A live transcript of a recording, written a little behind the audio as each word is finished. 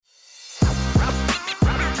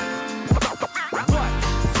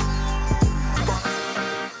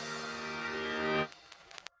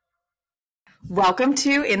Welcome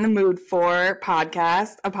to In the Mood For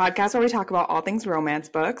podcast, a podcast where we talk about all things romance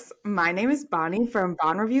books. My name is Bonnie from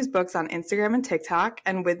Bon Reviews Books on Instagram and TikTok,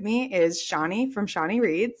 and with me is Shawnee from Shawnee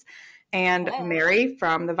Reads and Hello. Mary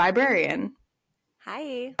from The Vibrarian.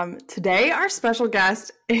 Hi. Today, our special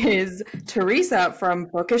guest is Teresa from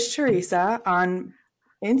Bookish Teresa on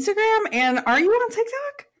Instagram. And are you on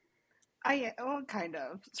TikTok? Kind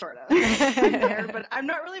of, sort of. I'm there, but I'm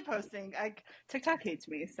not really posting. TikTok hates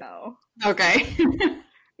me, so. Okay.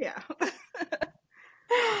 Yeah.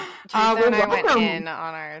 Teresa and I went in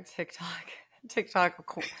on our TikTok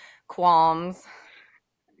qualms.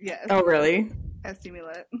 Yes. Oh, really?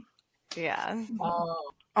 Estimulant. Yeah.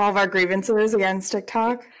 All of our grievances against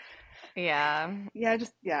TikTok? Yeah. Yeah.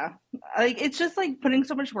 Like, it's just like putting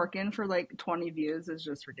so much work in for like 20 views is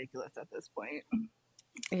just ridiculous at this point.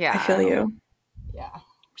 Yeah. I feel you. Yeah.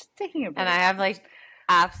 Just taking a break. And I have like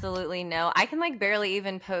absolutely I can like barely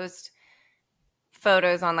even post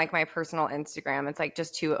photos on like my personal Instagram. It's like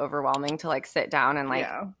just too overwhelming to like sit down and like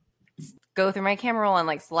go through my camera roll and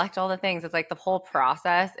like select all the things. It's like the whole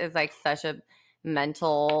process is like such a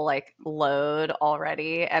mental like load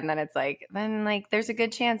already. And then it's like, there's a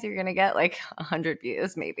good chance you're going to get like 100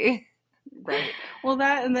 views maybe. Right. Well,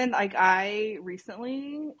 that, and then like I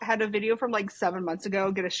recently had a video from like 7 months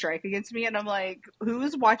ago get a strike against me, and I'm like,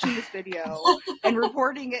 who's watching this video and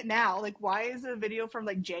reporting it now? Like, why is a video from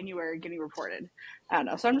like January getting reported? I don't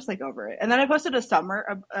know. So I'm just like over it. And then I posted a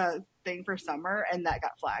thing for summer, and that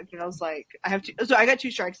got flagged. And I was like, so I got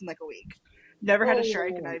 2 strikes in like a week. Never had a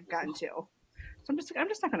strike, and I've gotten 2. So I'm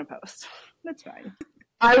just not going to post. That's fine.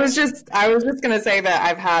 I was just gonna say that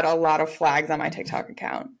I've had a lot of flags on my TikTok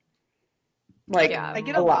account. Like, I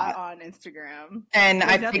get a lot on Instagram, and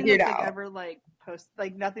I figured out like ever like post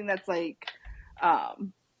like nothing that's like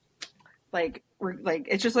we're like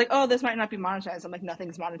it's just like, oh, this might not be monetized. I'm like,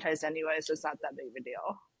 nothing's monetized anyway, so it's not that big of a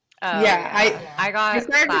deal. I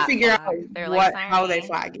started to figure out how they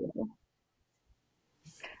flag you.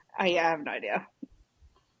 I have no idea.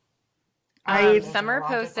 Summer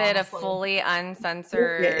posted a fully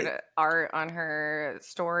uncensored art on her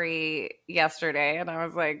story yesterday, and I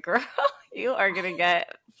was like, girl, you are gonna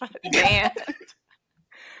get banned.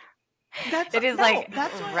 That's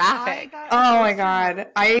graphic. Oh my god.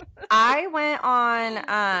 I went on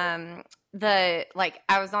I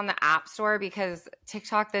was on the App Store because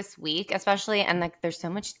TikTok this week especially, and like there's so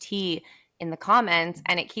much tea in the comments,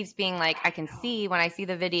 and it keeps being like, I can see when I see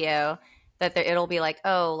the video that it'll be like,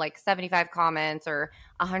 oh, like 75 comments or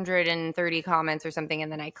 130 comments or something.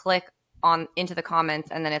 And then I click on into the comments,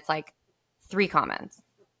 and then it's like 3 comments,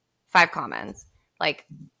 5 comments. Like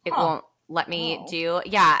it won't let me do.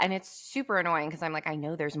 Yeah. And it's super annoying because I'm like, I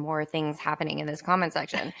know there's more things happening in this comment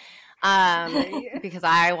section because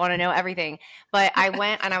I want to know everything. But I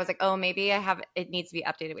went and I was like, oh, maybe it needs to be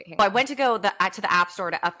updated. Wait, I went to go to the App Store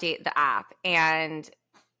to update the app, and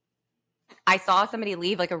I saw somebody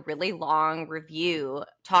leave like a really long review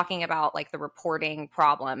talking about like the reporting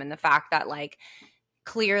problem and the fact that like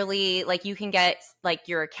clearly like you can get like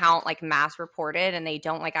your account like mass reported, and they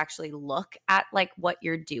don't like actually look at like what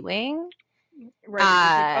you're doing.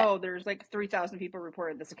 Right. Like, oh, there's like 3,000 people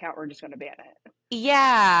reported this account. We're just going to ban it.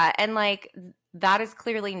 Yeah. And like that is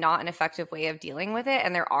clearly not an effective way of dealing with it.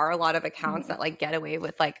 And there are a lot of accounts that like get away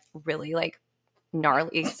with like really like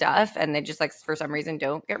gnarly stuff, and they just like for some reason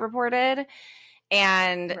don't get reported.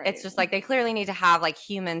 And it's just like they clearly need to have like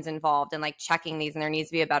humans involved in like checking these, and there needs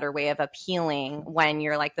to be a better way of appealing when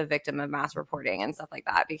you're like the victim of mass reporting and stuff like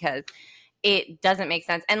that, because it doesn't make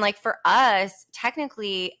sense. And like for us,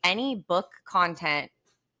 technically any book content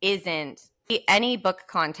is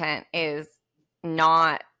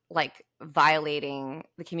not like violating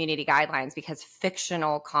the community guidelines, because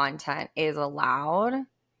fictional content is allowed.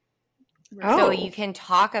 So you can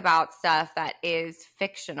talk about stuff that is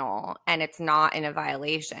fictional and it's not in a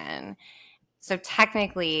violation. So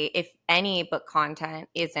technically, if any book content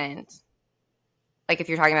isn't, like if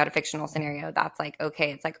you're talking about a fictional scenario, that's like,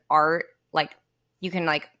 okay, it's like art, like you can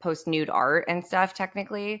like post nude art and stuff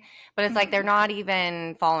technically, but it's like they're not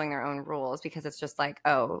even following their own rules, because it's just like,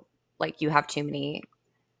 oh, like you have too many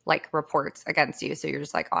like reports against you, so you're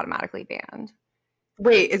just like automatically banned.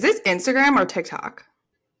 Wait, is this Instagram or TikTok?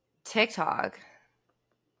 TikTok.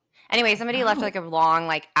 Anyway, somebody left like a long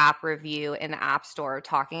like app review in the App Store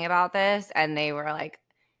talking about this, and they were like,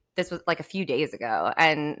 this was like a few days ago,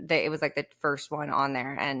 and it was like the first one on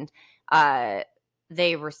there, and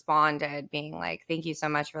they responded being like, thank you so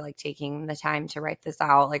much for like taking the time to write this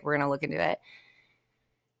out, like we're gonna look into it.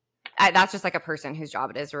 That's just like a person whose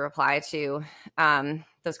job it is to reply to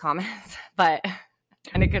those comments, but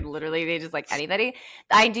And it could literally be just like anybody.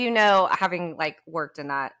 I do know, having like worked in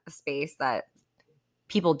that space, that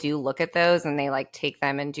people do look at those and they like take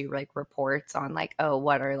them and do like reports on like, oh,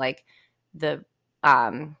 what are like the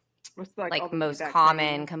What's like most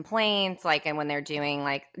common complaints, like, and when they're doing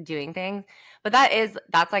things. But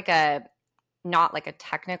that's like a not like a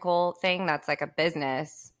technical thing, that's like a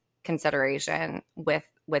business consideration with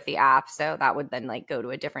the app. So that would then like go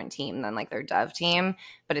to a different team than like their dev team.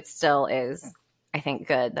 But it still is, I think,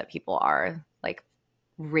 good that people are like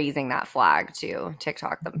raising that flag to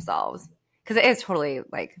TikTok themselves, because it is totally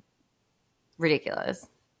like ridiculous.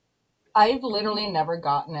 I've literally never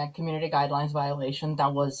gotten a community guidelines violation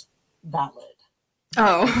that was valid.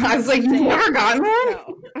 Oh, I was like, you've never gotten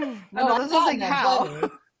one? No, this was like how?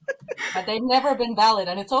 But they've never been valid,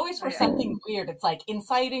 and it's always for something weird. It's like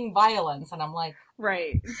inciting violence, and I'm like,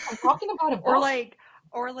 right. I'm talking about a book.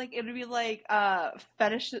 Or like it would be like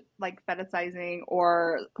fetishizing,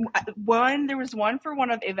 or there was one for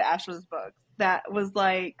one of Ava Ash's books that was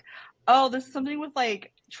like, oh, this is something with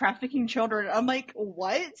like trafficking children. I'm like,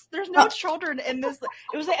 what? There's no children in this.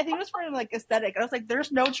 It was like, I think it was for like aesthetic. I was like,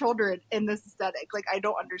 there's no children in this aesthetic. Like, I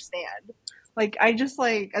don't understand. Like, I just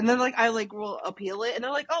like, and then like I like will appeal it, and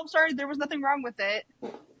they're like, oh, sorry, there was nothing wrong with it.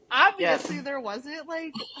 Obviously, there wasn't.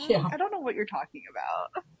 Like, I don't know what you're talking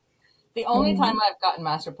about. The only time I've gotten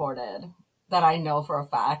mass reported that I know for a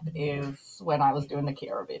fact is when I was doing the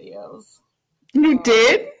Kiara videos. You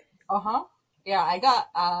did? Uh-huh. Yeah, I got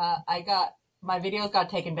my videos got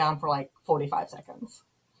taken down for like 45 seconds.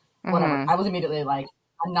 Whatever. I was immediately like,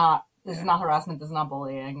 this is not harassment, this is not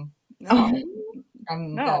bullying.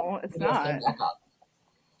 No, it's not. Back up.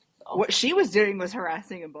 So. What she was doing was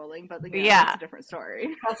harassing and bullying, but like, that's a different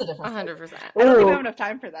story. That's a different 100%. I don't think I have enough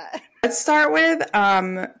time for that. Let's start with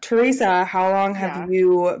Teresa. How long have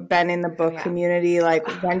you been in the book community? Like,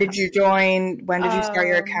 when did you join? When did you start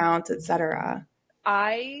your account, etc.?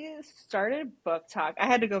 I started Book Talk. I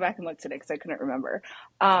had to go back and look today because I couldn't remember.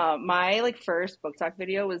 My like first Book Talk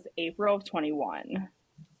video was April of 21.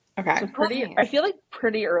 Okay, so I feel like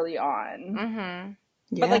pretty early on. Mm-hmm.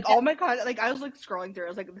 But like all my content, like I was like scrolling through, I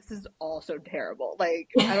was like, this is all so terrible. Like,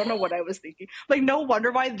 I don't know what I was thinking. Like, no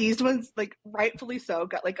wonder why these ones, like rightfully so,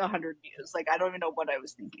 got like 100 views. Like, I don't even know what I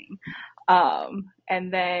was thinking.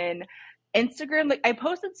 And then Instagram, like I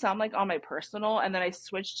posted some like on my personal, and then I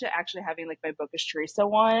switched to actually having like my Bookish Teresa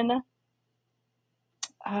one.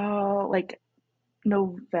 Like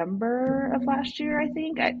November of last year, I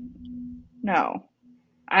think.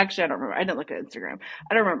 Actually, I don't remember. I didn't look at Instagram.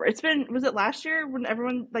 I don't remember. Was it last year when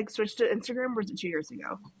everyone like switched to Instagram, or was it 2 years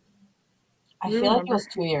ago? I feel like it was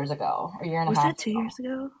 2 years ago, or a year and a half. Was it 2 years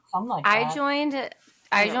ago? Something like that.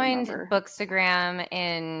 I joined Bookstagram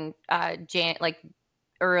in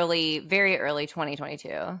very early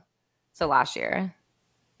 2022. So last year.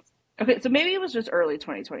 Okay, so maybe it was just early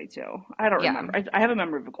 2022. I don't remember. I have a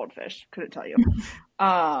memory of a goldfish. Couldn't tell you.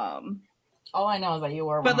 All I know is that you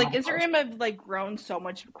were. But like Instagram have like grown so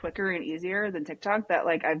much quicker and easier than TikTok that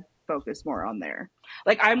like I've focused more on there.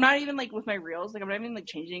 Like I'm not even like with my reels, like I'm not even like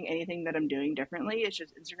changing anything that I'm doing differently. It's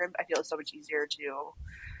just Instagram I feel is so much easier to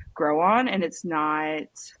grow on, and it's not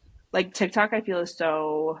like TikTok I feel is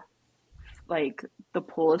so like the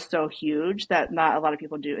pool is so huge that not a lot of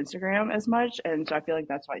people do Instagram as much, and so I feel like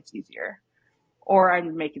that's why it's easier. Or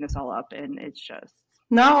I'm making this all up and it's just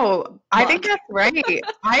No, I think that's right.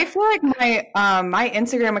 I feel like my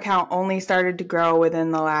Instagram account only started to grow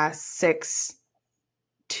within the last 6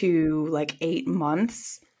 to like 8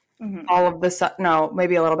 months. Mm-hmm. All of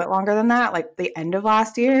maybe a little bit longer than that. Like the end of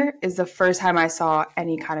last year is the first time I saw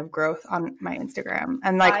any kind of growth on my Instagram.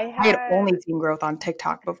 And like I had only seen growth on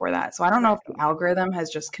TikTok before that. So I don't know if the algorithm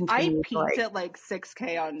has just continued. I peaked at like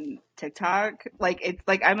 6K on TikTok. Like it's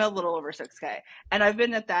like I'm a little over 6K. And I've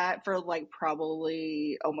been at that for like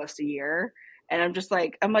probably almost a year. And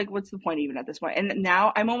I'm like, what's the point even at this point? And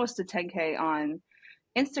now I'm almost to 10K on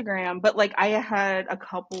Instagram, but like I had a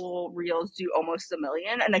couple reels do almost 1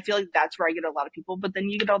 million, and I feel like that's where I get a lot of people. But then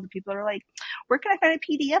you get all the people that are like, where can I find a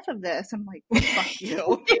PDF of this? I'm like, fuck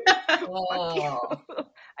you. Fuck you.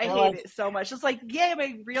 I hate it so much. It's like, yeah,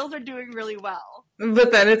 my reels are doing really well,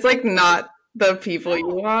 but then it's like not the people you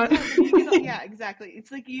want. Yeah, exactly.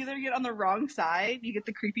 It's like you either get on the wrong side, you get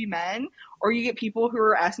the creepy men, or you get people who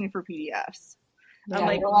are asking for PDFs. Yeah, I'm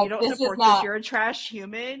like, you don't support this. You're a trash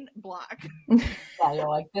human. Block. Yeah, you're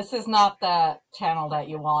like, this is not the channel that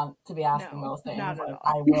you want to be asking those things. Like,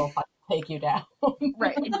 I will take you down.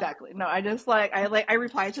 Right, exactly. No, I just I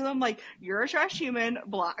reply to them like, you're a trash human.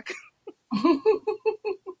 Block.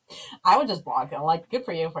 I would just block them. Like, good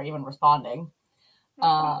for you for even responding.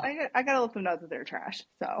 I gotta let them know that they're trash.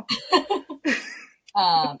 So.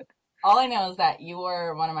 All I know is that you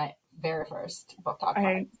were one of my very first book talk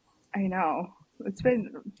friends. I know. It's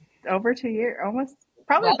been over 2 years, almost,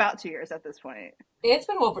 probably about 2 years at this point. It's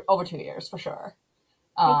been over 2 years for sure.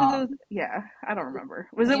 Well, I don't remember.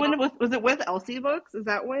 Was it with Elsie Books? Is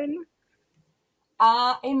that when?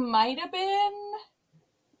 It might have been.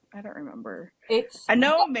 I don't remember. I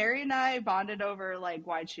know Mary and I bonded over like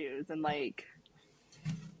Wide Shoes and like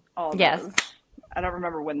all of those. I don't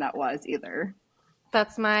remember when that was either.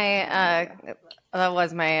 That's my that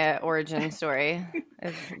was my origin story.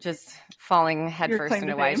 Is just falling headfirst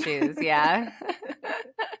into White Shoes. Yeah.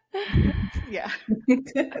 Yeah. In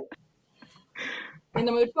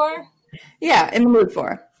the mood for? Yeah, in the mood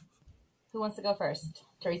for. Who wants to go first?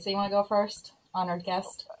 Teresa, you want to go first? Honored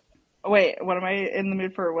guest. Wait, what am I in the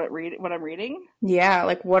mood for? What I'm reading? Yeah,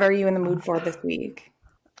 like what are you in the mood for this week?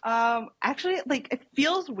 Actually, like it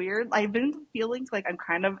feels weird. I've been feeling like I'm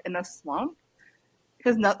kind of in a slump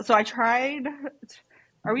because so I tried.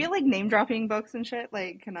 Are we like name dropping books and shit?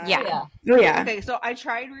 Like, can I? Yeah. Oh yeah. Okay, so I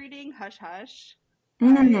tried reading Hush Hush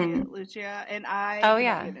by Lucia, and I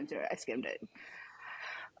didn't get into it. I skimmed it.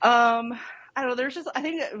 I don't know. There's just I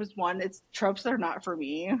think it was one. It's tropes that are not for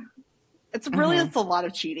me. It's really it's a lot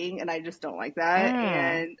of cheating, and I just don't like that.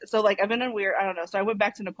 And so like I've been in weird. I don't know. So I went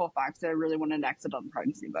back to Nicole Fox. And I really wanted an accidental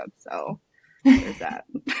pregnancy book. So there's that.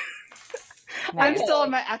 I'm still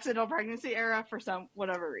in my accidental pregnancy era for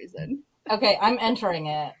whatever reason. Okay, I'm entering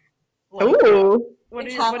it. Like, ooh. What are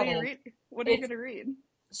you going to read?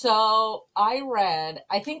 So I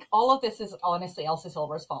think all of this is honestly Elsie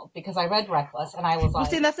Silver's fault because I read Reckless and I was like... Well,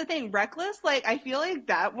 see, that's the thing. Reckless, like, I feel like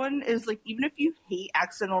that one is like, even if you hate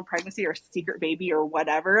accidental pregnancy or secret baby or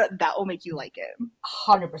whatever, that will make you like it.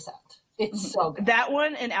 100%. It's so good. That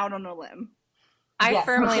one and Out on a Limb. I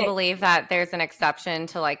firmly believe that there's an exception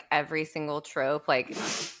to like every single trope. Like,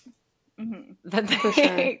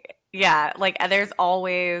 yeah, like there's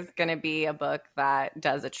always going to be a book that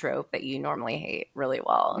does a trope that you normally hate really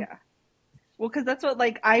well. Yeah. Well, because that's what,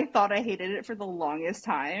 like, I thought I hated it for the longest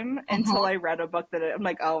time until I read a book that I'm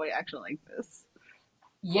like, oh, I actually like this.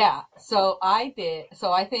 Yeah. So I did.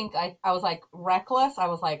 So I think I was like, Reckless. I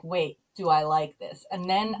was like, wait, do I like this? And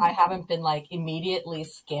then I haven't been like immediately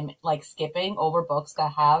skipping over books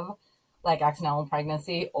that have like accidental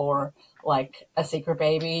pregnancy or like a secret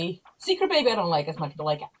baby. Secret baby I don't like as much, but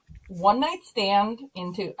like One Night Stand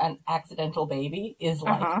into an accidental baby is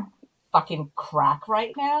like fucking crack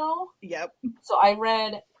right now. Yep. So I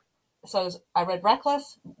read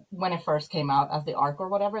Reckless when it first came out as the arc or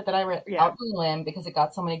whatever. Then I read Out on a Limb because it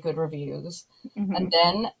got so many good reviews. And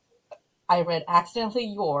then I read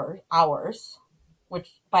Accidentally Ours, which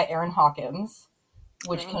by Aaron Hawkins,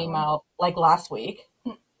 which came out like last week.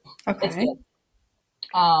 Okay. It's good.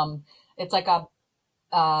 It's like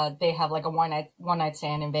they have like a one night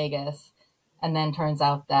stand in Vegas, and then turns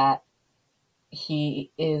out that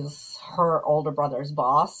he is her older brother's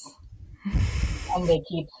boss, and they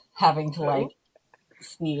keep having to like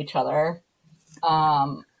see each other.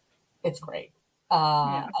 It's great.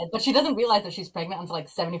 But she doesn't realize that she's pregnant until like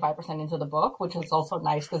 75% into the book, which is also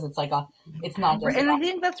nice because it's like it's not just. And I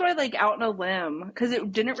think that's why like Out on a Limb, because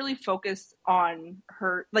it didn't really focus on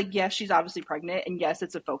her. Like, yes, she's obviously pregnant, and yes,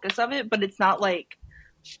 it's a focus of it, but it's not like,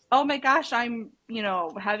 oh my gosh, I'm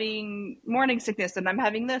having morning sickness, and I'm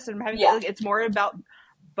having this, and I'm having that. Like, it's more about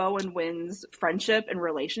Bo and Wynn's friendship and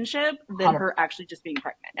relationship than her actually just being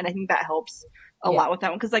pregnant, and I think that helps a lot with that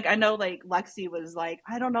one because like I know like Lexi was like,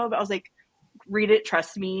 I don't know, but I was like, read it,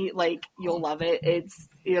 trust me, like you'll love it.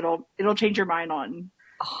 It'll change your mind on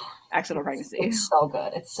accidental pregnancy. It's so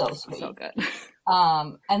good. It's so sweet. So good.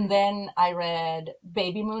 And then I read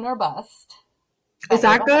Baby Moon or Bust. Is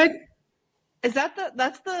that good? Is that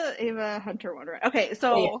that's the Ava Hunter one, right? Okay,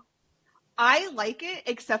 so I like it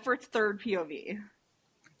except for its third POV.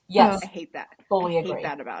 Yes. I hate that. Fully agree. I hate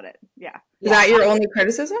that about it. Yeah. Is that your only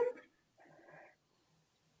criticism?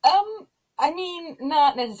 I mean,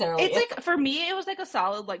 not necessarily. It's like, for me, it was like a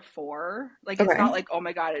solid like 4. Like, it's not like, oh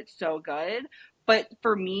my God, it's so good. But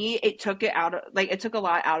for me, it took a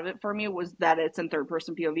lot out of it for me was that it's in third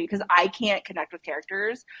person POV because I can't connect with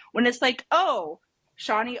characters when it's like, oh,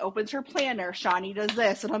 Shawnee opens her planner, Shawnee does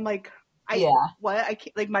this. And I'm like, what? I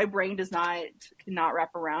can't, like, my brain cannot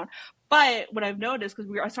wrap around. But what I've noticed, because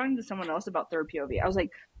I was talking to someone else about third POV, I was like,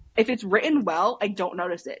 if it's written well, I don't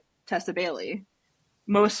notice it. Tessa Bailey.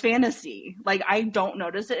 Most fantasy, like I don't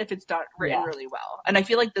notice it if it's written really well, and I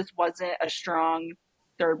feel like this wasn't a strong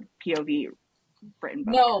third POV written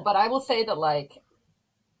book. No, but I will say that like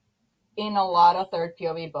in a lot of third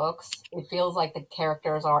POV books, it feels like the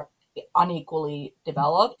characters are unequally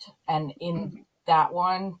developed, and in that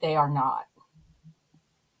one, they are not.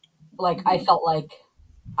 like I felt like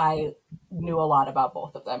I knew a lot about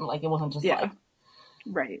both of them. Like it wasn't just like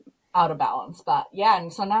right out of balance. But yeah,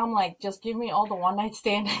 and so now I'm like, just give me all the one night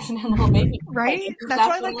stand accidental little baby. right. Like, That's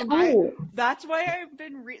why like that's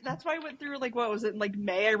why I went through like what was it like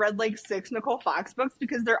May? I read like 6 Nicole Fox books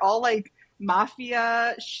because they're all like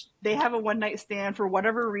mafia. They have a one night stand for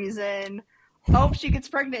whatever reason. Oh, she gets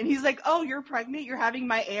pregnant. And he's like, oh, you're pregnant? You're having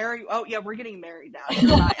my heir? Oh, yeah, we're getting married now.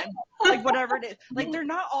 Never mind. Like, whatever it is. Like, they're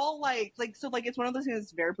not all like, so, like, it's one of those things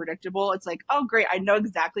that's very predictable. It's like, oh, great. I know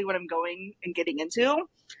exactly what I'm going and getting into.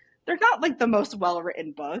 They're not, like, the most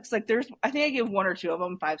well-written books. Like, I think I gave 1 or 2 of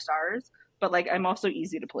them 5 stars. But, like, I'm also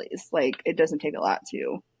easy to please. Like, it doesn't take a lot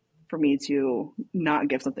for me to not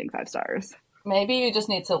give something 5 stars. Maybe you just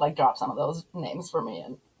need to, like, drop some of those names for me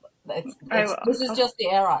and this is just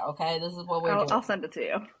the era, okay? This is what we're doing. I'll send it to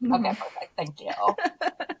you. Okay, perfect. Thank you.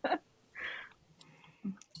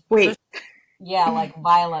 Wait. Yeah, like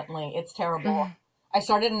violently. It's terrible. I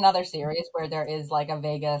started another series where there is like a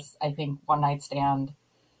Vegas, I think, one night stand.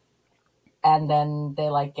 And then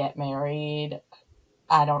they like get married.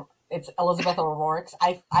 It's Elizabeth O'Rourke's.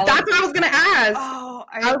 That's what I was going to ask. Oh,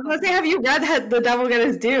 I was going to say, have you read The Devil Get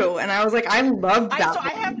His Due? And I was like, I loved that.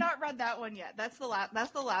 I have not read that one yet. That's the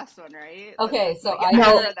last one, right? Okay, so I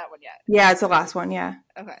haven't read that one yet. Yeah, it's the last one, yeah.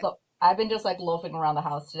 Okay. So I've been just like loafing around the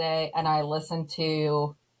house today, and I listened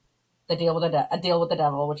to A Deal with the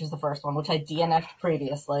Devil, which is the first one, which I DNF'd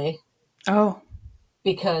previously. Oh.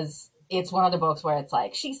 Because it's one of the books where it's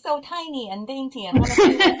like, she's so tiny and dainty and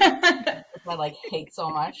I like hate so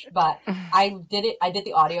much, but I did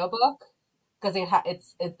the audiobook because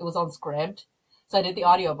it was on Scribd. So I did the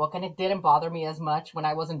audiobook and it didn't bother me as much when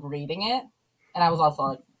I wasn't reading it. And I was also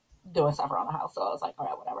like doing stuff around the house. So I was like, all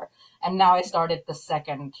right, whatever. And now I started the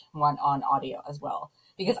second one on audio as well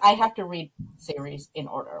because I have to read series in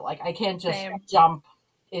order. Like I can't just jump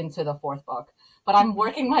into the 4th book. But I'm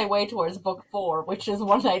working my way towards book 4, which is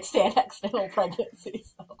One Night Stand Accidental Pregnancy.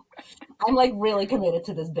 So I'm like really committed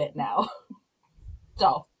to this bit now.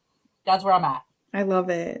 So that's where I'm at. I love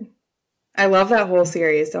it. I love that whole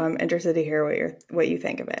series, so I'm interested to hear what you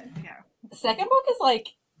think of it. Yeah. The second book is like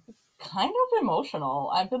kind of emotional.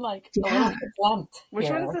 I've been like a little slumped. Which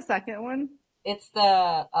one is the second one? It's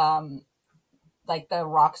the like the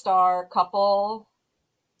rock star couple.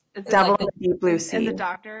 Devil in the Deep Blue Sea. And the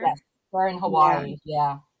doctor. Yes. We're in Hawaii,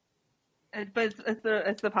 yeah. But it's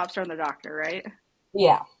the pop star and the doctor, right?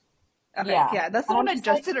 Yeah. Okay. Yeah, that's the one I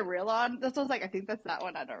just did a reel on. That's what I was like, I think that's that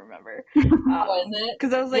one. I don't remember. Is it?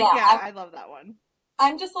 Because I was like, I love that one.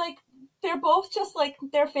 I'm just like, they're both just like,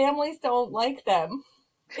 their families don't like them.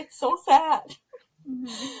 It's so sad.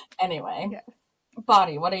 Mm-hmm. Anyway,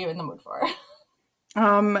 Bonnie, what are you in the mood for?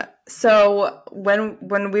 So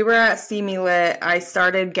when we were at See Me Lit, I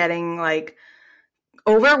started getting like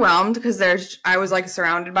overwhelmed because I was like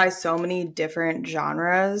surrounded by so many different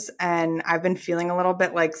genres and I've been feeling a little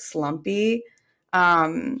bit like slumpy.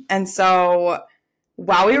 And so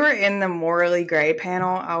while we were in the Morally Grey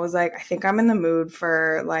panel, I was like, I think I'm in the mood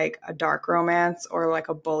for like a dark romance or like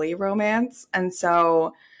a bully romance. And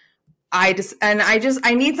so I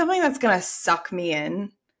need something that's going to suck me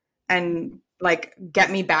in and like get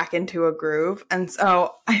me back into a groove. And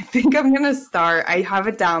so I think I'm going to start, I have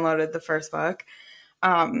it downloaded, the first book.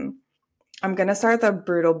 I'm going to start The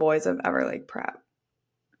Brutal Boys of Everlake Prep.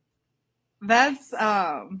 That's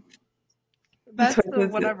the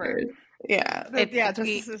whatever. Sisters. Yeah.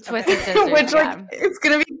 Twisted Sisters. Which like it's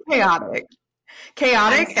going to be chaotic.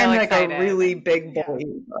 And like excited. A really big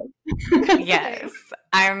bully. Yes.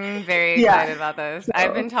 I'm very excited about this. So.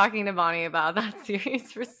 I've been talking to Bonnie about that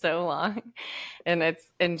series for so long and it's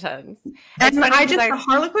intense. And the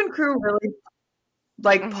Harlequin crew really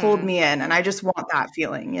like pulled me in and I just want that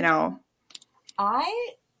feeling, you know? I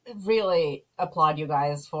really applaud you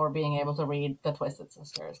guys for being able to read the Twisted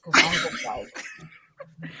Sisters because I'm just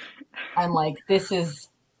like, this is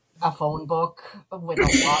a phone book with a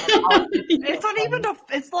lot of it's not even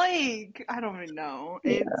it's like I don't even know.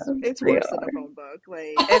 It's worse than a phone book.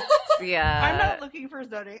 Like I'm not looking for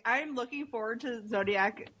Zodiac. I'm looking forward to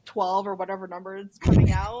Zodiac 12 or whatever number it's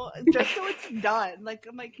coming out just so it's done. Like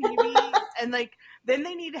I'm like, can you be and like then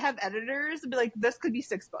they need to have editors and be like, this could be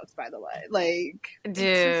 6 books, by the way. Like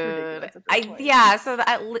dude. So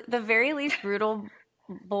the very least Brutal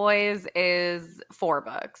Boys is 4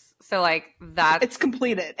 books. So like it's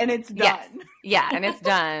completed and it's done. Yes. Yeah, and it's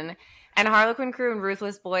done. And Harlequin Crew and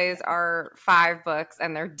Ruthless Boys are 5 books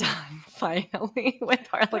and they're done finally with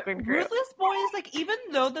Harlequin Crew. Ruthless Boys, like even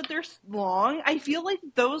though that they're long, I feel like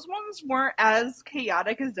those ones weren't as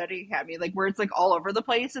chaotic as Zodiac Academy, like where it's like all over the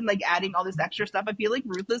place and like adding all this extra stuff. I feel like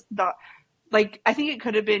Ruthless like, I think it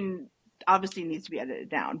could have been, obviously needs to be edited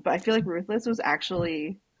down, but I feel like Ruthless was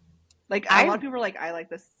actually, like, a lot of people were like, I like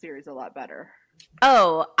this series a lot better.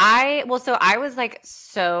 Oh, I was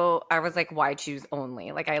like, why choose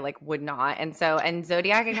only? Like, I like would not. And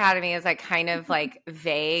Zodiac Academy is like kind of like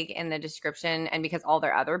vague in the description. And because all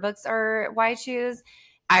their other books are why choose,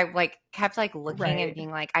 I like kept like looking and being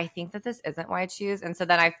like, I think that this isn't why choose. And so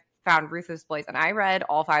then I found Ruthless Boys and I read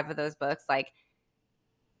all 5 of those books like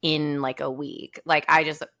in like a week. Like I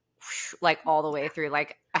just like all the way through,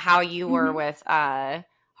 like how you were with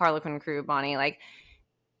Harlequin Crew, Bonnie, like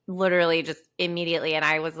literally just immediately. And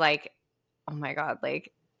I was like, oh my God,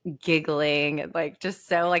 like giggling, like just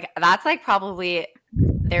so like that's like probably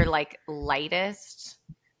their like lightest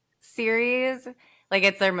series. Like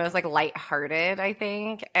it's their most like lighthearted, I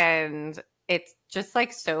think. And it's just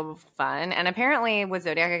like so fun. And apparently with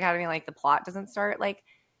Zodiac Academy, like the plot doesn't start like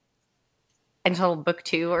until book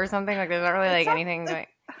 2 or something. Like there's not really like anything going.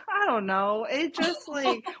 I don't know. It just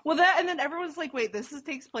like, well, that, and then everyone's like, wait,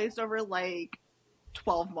 takes place over like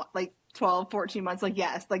 14 months. Like,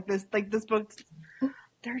 yes, like this book's,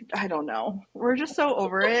 I don't know. We're just so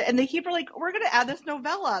over it. And they keep like, we're going to add this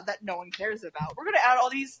novella that no one cares about. We're going to add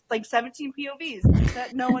all these like 17 POVs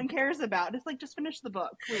that no one cares about. It's like, just finish the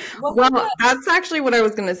book, please. Well, that's actually what I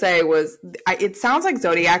was going to say was it sounds like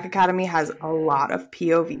Zodiac Academy has a lot of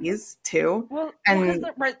POVs too. Well, and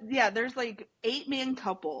there's like 8 man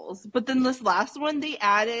couples, but then this last one, they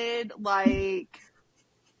added like,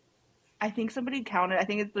 I think somebody counted. I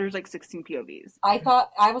think there's like 16 POVs.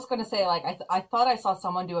 I was going to say, like, I thought I saw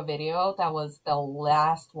someone do a video that was the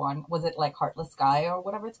last one. Was it like Heartless Sky or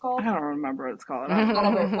whatever it's called? I don't remember what it's called.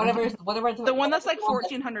 whatever. The one that's like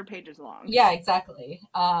 1,400 pages long. Yeah, exactly.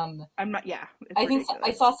 I'm not. Yeah, I think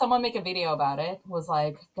I saw someone make a video about it. Was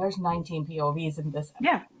like, there's 19 POVs in this.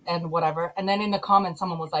 Yeah, and whatever. And then in the comments,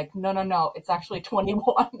 someone was like, no, it's actually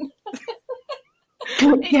 21.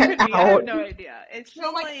 I have no idea. It's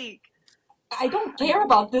just like. I don't care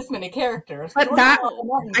about this many characters. But I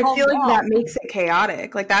feel like that makes it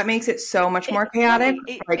chaotic. Like that makes it so much more chaotic.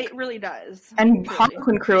 It really does. And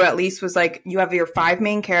Harlequin Crew at least was like, you have your 5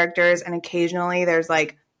 main characters and occasionally there's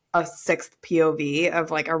like a 6th POV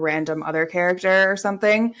of like a random other character or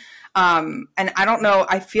something. And I don't know.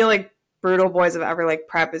 I feel like Brutal Boys of Everlake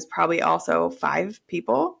Prep is probably also 5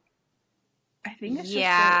 people. I think it's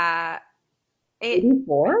maybe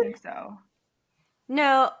 4? I think so.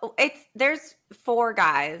 No, there's 4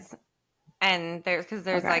 guys, and there's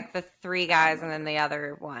like the 3 guys and then the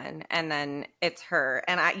other one, and then it's her.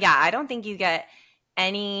 And I don't think you get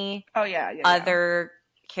any other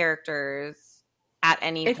characters at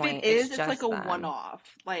any point. If it is, it's like a one-off.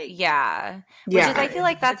 Like which is, I feel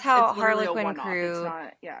like that's how Harlequin Crew.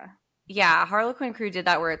 Harlequin Crew did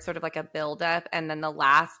that, where it's sort of like a build-up, and then the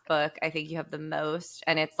last book, I think you have the most,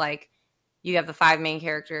 and it's like you have the 5 main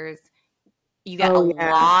characters. You get a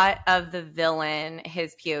lot of the villain,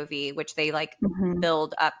 his POV, which they like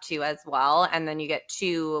build up to as well. And then you get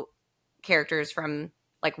 2 characters from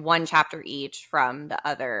like 1 chapter each from the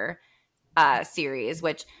other series,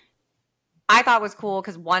 which I thought was cool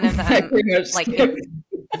because one of them, like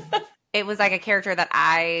it was like a character that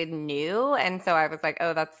I knew. And so I was like,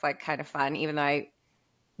 oh, that's like kind of fun, even though I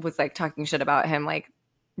was like talking shit about him, like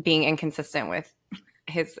being inconsistent with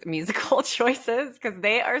his musical choices because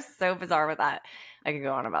they are so bizarre with that. I could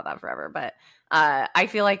go on about that forever, but I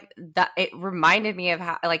feel like that it reminded me of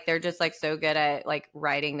how like they're just like so good at like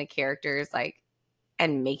writing the characters like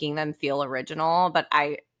and making them feel original. But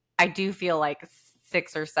I do feel like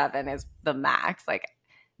 6 or 7 is the max. Like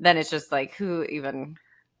then it's just like, who even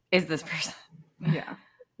is this person?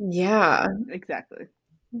 Yeah, exactly.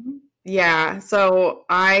 Yeah, so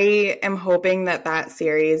I am hoping that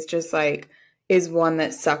series just like is one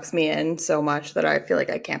that sucks me in so much that I feel like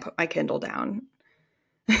I can't put my Kindle down.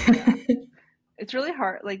 It's really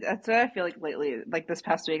hard. Like that's what I feel like lately. Like this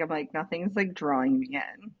past week, I'm like nothing's like drawing me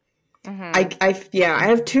in. I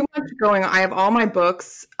have too much going on. I have all my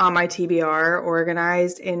books on my TBR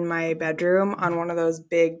organized in my bedroom on one of those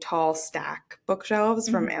big tall stack bookshelves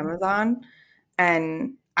from Amazon,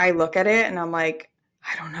 and I look at it and I'm like,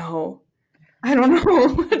 I don't know.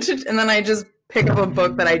 And then I just pick up a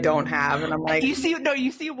book that I don't have, and I'm like, you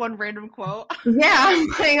see one random quote. Yeah, I'm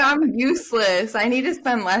like, I'm useless. I need to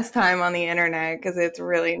spend less time on the internet because it's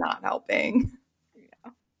really not helping.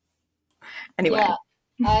 Anyway,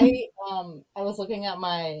 I was looking at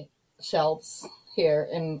my shelves here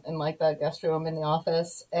in like the guest room in the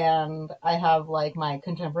office, and I have like my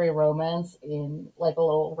contemporary romance in like a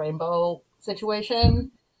little rainbow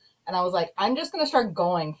situation. And I was like, I'm just going to start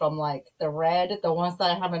going from like the ones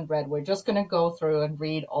that I haven't read. We're just going to go through and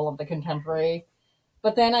read all of the contemporary.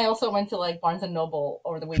 But then I also went to like Barnes and Noble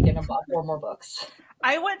over the weekend and bought 4 more books.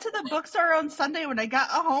 I went to the bookstore on Sunday when I got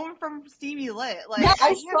home from Steamy Lit. Like, Yeah,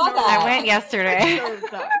 I saw that. I went yesterday.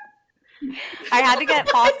 I had to get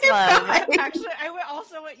Foxglove. Actually,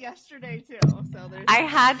 also went yesterday too. So there's. I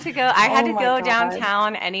had to go. I had to my go God.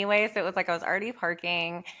 downtown anyway, so it was like I was already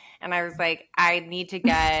parking, and I was like, I need to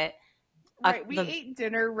get. Right, we ate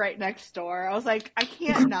dinner right next door. I was like, I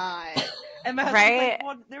can't not. And my husband was like,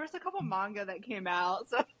 well, there was a couple manga that came out,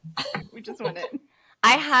 so we just went in.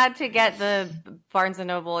 I had to get the Barnes and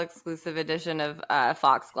Noble exclusive edition of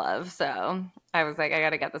Foxglove, so I was like, I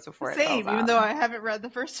got to get this before it sells Same, out. even though I haven't read the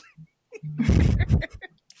first.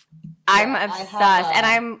 I'm obsessed, and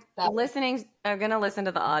I'm gonna listen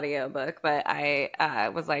to the audiobook, but I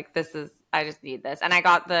was like, I just need this, and I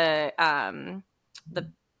got the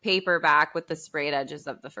paperback with the sprayed edges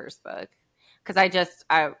of the first book because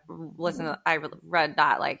I read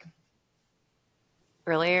that like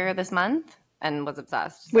earlier this month and was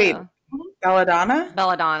obsessed. So. Wait, Belladonna?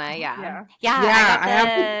 Belladonna, yeah. I have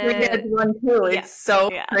the sprayed edge one too. It's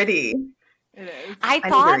so pretty. It is. I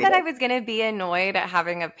thought that I was going to be annoyed at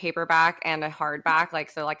having a paperback and a hardback,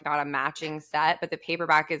 like, so like not a matching set, but the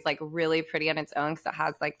paperback is like really pretty on its own because it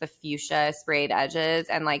has like the fuchsia sprayed edges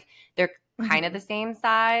and like they're kind of the same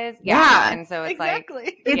size. Yeah. And so it's exactly.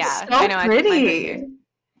 like, It's so I know, pretty.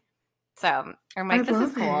 So I'm like, this is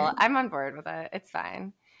love cool. it. I'm on board with it. It's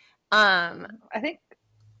fine. I think,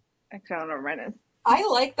 actually, I don't know what mine is. I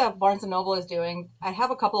like that Barnes & Noble is doing. I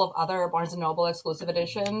have a couple of other Barnes & Noble exclusive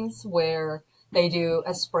editions where they do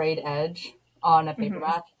a sprayed edge on a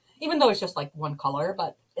paperback, even though it's just like one color,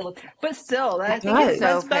 but it looks nice. But still, that's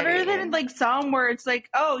so better pretty. than like some where it's like,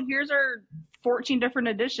 oh, here's our 14 different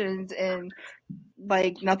editions and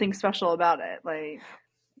like nothing special about it. Like,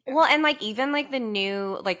 well, and like even like the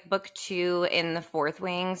new like book 2 in the Fourth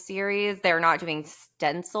Wing series, they're not doing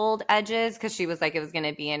stenciled edges because she was like it was going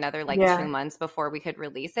to be another like 2 months before we could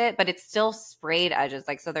release it, but it's still sprayed edges,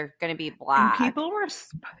 like so they're going to be black. And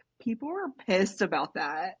people were pissed about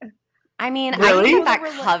that. I mean, really? I think that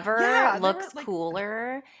cover looks like,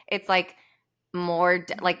 cooler. It's like more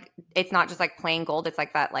like it's not just like plain gold, it's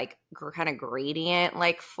like that like kind of gradient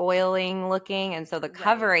like foiling looking, and so the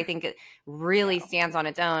cover I think it really stands on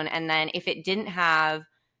its own. And then if it didn't have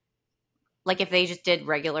like if they just did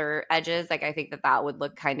regular edges, like I think that would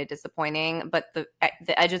look kind of disappointing, but the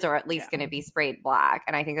edges are at least going to be sprayed black,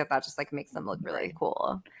 and I think that just like makes them look really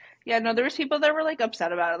cool. Yeah, no, there was people that were like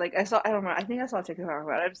upset about it. Like I don't know, I think I saw a TikTok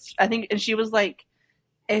about it. I think, and she was like,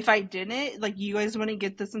 if I didn't, like, you guys wouldn't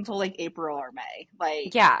get this until like April or May.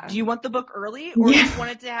 Like, do you want the book early, or just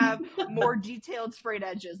want it to have more detailed sprayed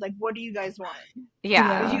edges? Like, what do you guys want?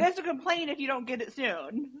 Yeah, because you guys will complain if you don't get it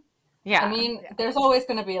soon. Yeah, I mean, there's always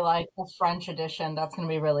going to be like a French edition that's going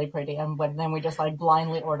to be really pretty, and then we just like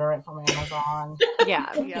blindly order it from Amazon.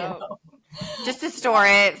 Yeah, you know? Just to store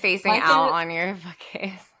it facing out on your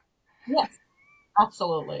bookcase. Yes,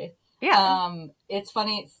 absolutely. Yeah, it's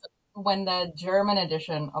funny when the German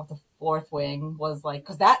edition of the Fourth Wing was like,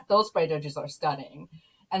 because those sprayed edges are stunning,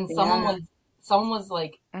 and someone was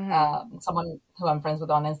like, someone who I'm friends with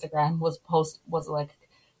on Instagram was like,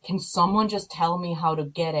 can someone just tell me how to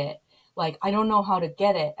get it? Like, I don't know how to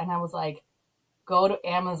get it. And I was like, go to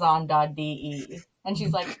amazon.de. And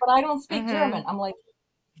she's like, but I don't speak German. I'm like,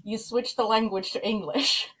 you switch the language to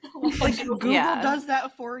English. Like Google does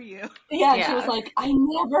that for you. Yeah, she was like, I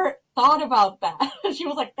never thought about that. She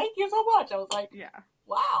was like, thank you so much. I was like,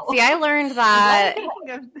 wow. See, I learned that.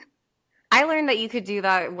 I learned that you could do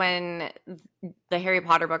that when the Harry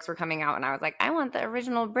Potter books were coming out, and I was like, I want the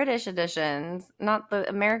original British editions, not the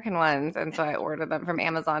American ones. And so I ordered them from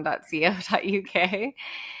amazon.co.uk.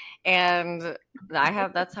 And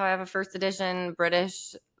that's how I have a first edition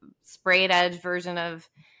British sprayed edge version of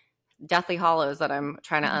Deathly Hallows that I'm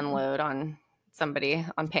trying to unload on somebody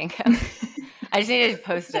on Panko. I just needed to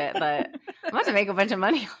post it, but I'm about to make a bunch of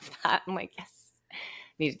money off that. I'm like, yes,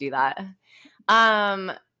 need to do that.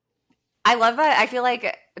 I love that. I feel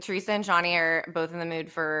like Teresa and Shawnee are both in the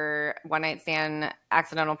mood for one night stand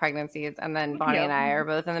accidental pregnancies, and then Bonnie and I are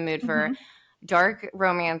both in the mood for dark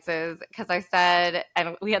romances, because I said,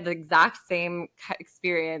 and we had the exact same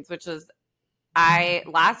experience, which was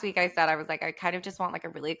last week I said, I was like, I kind of just want like a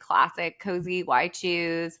really classic, cozy, why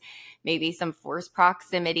choose, maybe some forced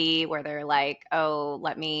proximity where they're like, oh,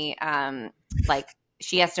 let me, like,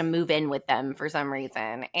 she has to move in with them for some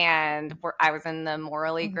reason. And I was in the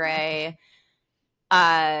Morally Gray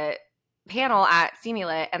panel at Steamy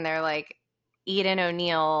Lit, and they're like, Eden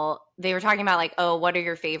O'Neill, they were talking about like, oh, what are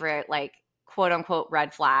your favorite like quote unquote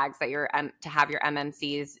red flags that you're to have your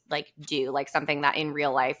MMCs like do, like something that in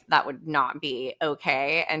real life that would not be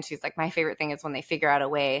okay. And she's like, my favorite thing is when they figure out a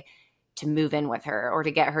way to move in with her or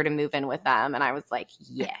to get her to move in with them. And I was like,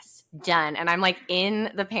 yes, done. And I'm like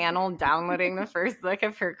in the panel downloading the first book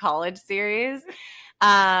of her college series.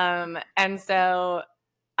 And so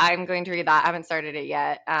I'm going to read that. I haven't started it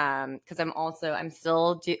yet because I'm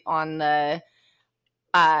still on the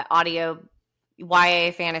audio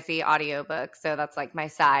YA fantasy audiobook. So that's like my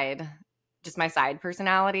side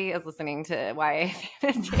personality is listening to YA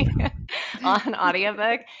fantasy on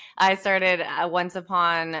audiobook. I started Once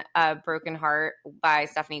Upon a Broken Heart by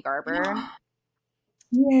Stephanie Garber.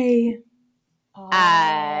 Yay.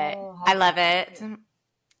 I love it.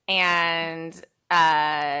 And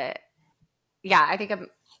yeah, I think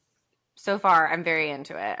so far I'm very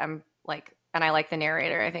into it. I'm like, and I like the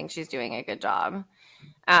narrator. I think she's doing a good job,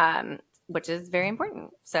 which is very important.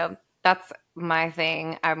 So that's my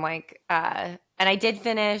thing. I'm like, and I did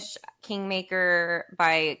finish Kingmaker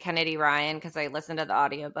by Kennedy Ryan because I listened to the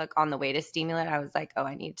audiobook on the way to Stimulant. I was like, oh,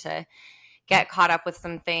 I need to get caught up with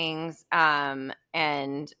some things. And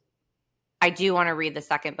I do want to read the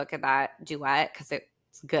second book of that duet because it's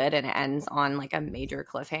good and it ends on like a major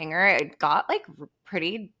cliffhanger. It got like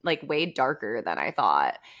pretty like way darker than I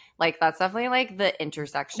thought. Like that's definitely like the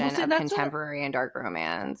intersection of contemporary and dark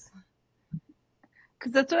romance.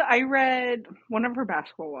 Because that's what I read, one of her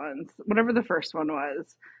basketball ones, whatever the first one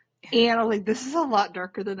was. And I was like, this is a lot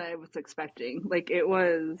darker than I was expecting. Like, it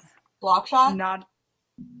was... Block Shot? Not...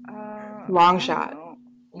 Long Shot.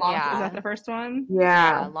 Yeah. Was that the first one?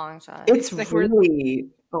 Yeah. Long Shot. It's like really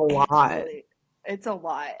a lot. It's a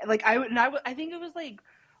lot. Like, I think it was like...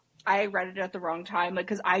 I read it at the wrong time, like,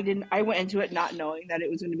 because I went into it not knowing that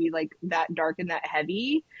it was going to be like that dark and that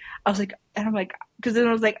heavy. I was like, and I'm like, because then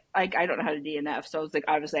I was like, I don't know how to DNF, so I was like,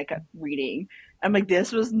 obviously I kept reading. I'm like,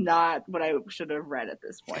 this was not what I should have read at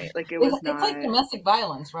this point. Like, it's not. It's like domestic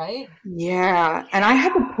violence, right? Yeah, and I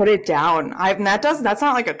had to put it down. That's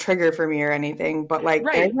not like a trigger for me or anything, but like,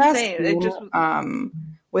 right, same. It just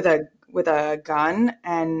with a gun,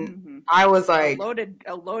 and I was like a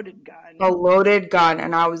loaded gun,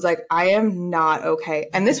 and I was like, I am not okay.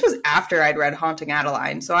 And this was after I'd read Haunting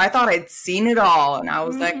Adeline, so I thought I'd seen it all, and I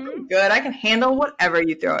was like, good, I can handle whatever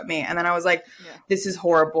you throw at me. And then I was like, this is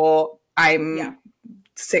horrible. I'm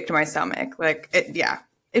sick to my stomach. Like,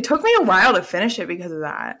 it took me a while to finish it because of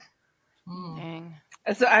that. Dang.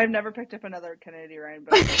 So I've never picked up another Kennedy Ryan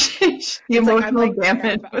book. The emotional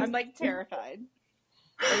damage. I'm like terrified.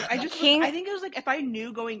 Like, I think it was like if I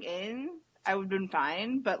knew going in, I would have been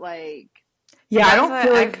fine. But like, yeah, I don't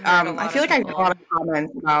feel like I feel like I get a lot of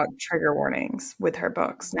comments about trigger warnings with her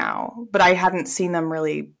books now, but I hadn't seen them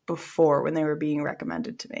really before when they were being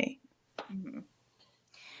recommended to me.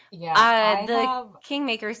 Yeah, the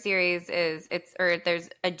Kingmaker series there's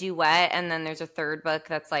a duet, and then there's a third book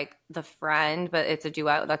that's like The Friend, but it's a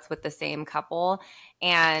duet that's with the same couple,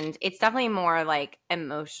 and it's definitely more like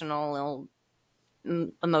emotionally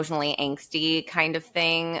angsty kind of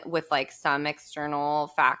thing with like some external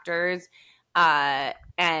factors,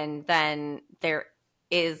 and then there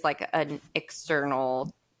is like an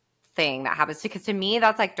external thing that happens, because to me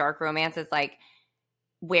that's like dark romance is like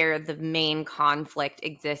where the main conflict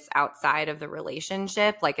exists outside of the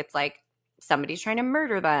relationship. Like it's like somebody's trying to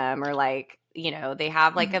murder them, or like, you know, they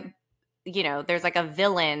have like there's like a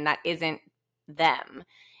villain that isn't them.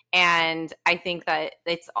 And I think that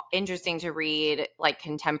it's interesting to read like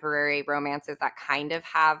contemporary romances that kind of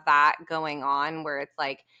have that going on, where it's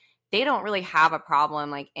like they don't really have a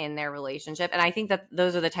problem like in their relationship. And I think that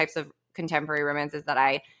those are the types of contemporary romances that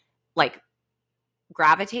I like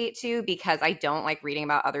gravitate to, because I don't like reading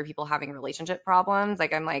about other people having relationship problems.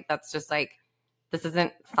 Like I'm like, that's just like, this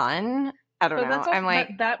isn't fun. I don't know. I'm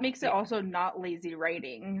like, that makes it also not lazy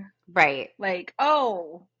writing. Right. Like,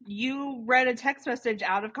 oh, you read a text message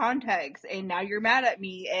out of context and now you're mad at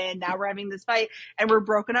me and now we're having this fight and we're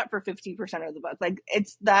broken up for 15% of the book. Like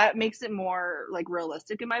that makes it more like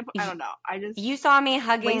realistic in my, I don't know. You saw me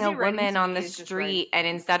hugging a woman on the street, and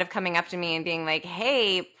instead of coming up to me and being like,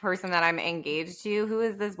 hey, person that I'm engaged to, who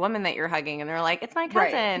is this woman that you're hugging? And they're like, it's my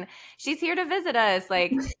cousin. Right. She's here to visit us.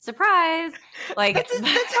 Like, surprise. Like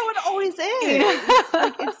that's how it always is.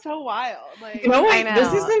 Like, it's so wild. Like, you know what?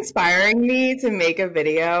 This is inspiring me to make a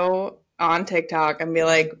video on TikTok and be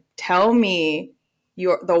like, tell me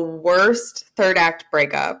the worst third act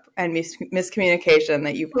breakup and miscommunication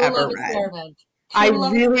that you've ever read. I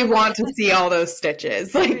really want to see all those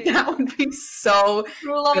stitches. Like, that would be so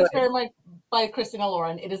True Love Experiment by Christina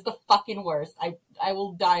Lauren. It is the fucking worst. I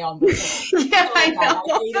will die on this. Yeah, I know.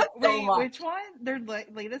 I hate it so Wait, much. which one? Their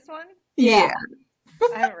latest one? Yeah.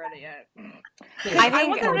 I haven't read it yet. Dude, I I think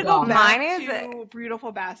want them to so go dumb. back Mine is- to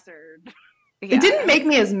Beautiful Bastard. Yeah. It didn't make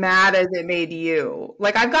me as mad as it made you.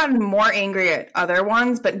 Like, I've gotten more angry at other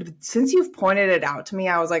ones, but since you've pointed it out to me,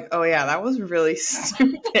 I was like, oh yeah, that was really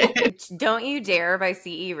stupid. Don't You Dare by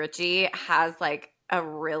C.E. Ritchie has like a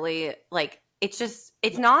really like it's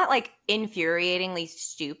not like infuriatingly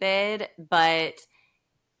stupid, but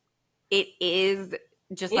it is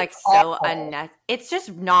just like It's so awful. it's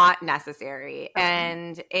just not necessary,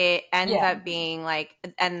 and it ends Yeah. up being like,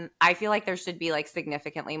 and I feel like there should be like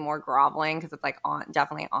significantly more groveling because it's like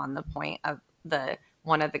definitely on the point of the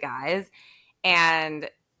one of the guys, and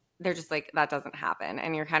they're just like, that doesn't happen,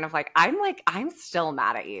 and you're kind of like I'm still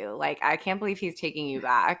mad at you, like I can't believe he's taking you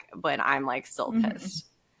back, but I'm like still Mhm. pissed.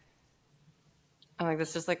 I'm like,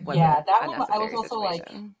 this just like wasn't Yeah, that a one, I was necessary also like,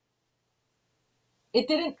 situation. it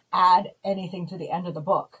didn't add anything to the end of the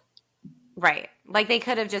book. Right. Like they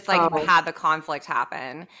could have just like Oh. had the conflict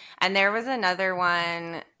happen. And there was another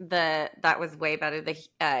one that was way better, the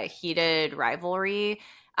Heated Rivalry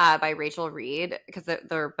by Rachel Reed, because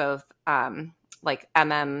they're both like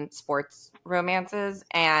sports romances.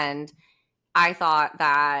 And I thought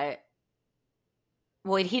that,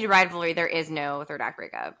 well, in Heated Rivalry, there is no third act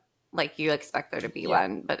breakup. Like you expect there to be Yeah.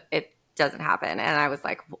 one, but it doesn't happen. And I was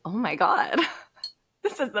like, oh my God,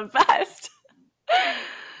 this is the best.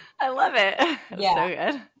 I love it. It's Yeah. so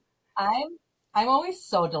good. I'm always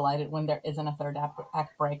so delighted when there isn't a third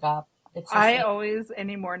act breakup. It's just I like, always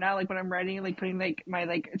anymore now, like when I'm writing, like putting like my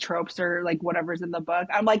like tropes or like whatever's in the book,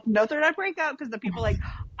 I'm like, no third act breakup, because the people like,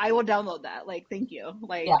 I will download that. Like, thank you.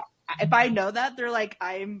 Like, Yeah. if I know that, they're like,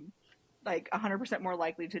 I'm like 100% more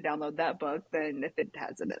likely to download that book than if it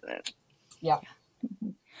hasn't in it. yeah.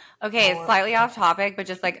 Okay, Or- slightly off topic, but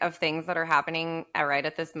just like of things that are happening right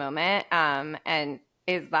at this moment. And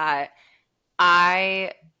is that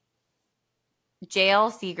JL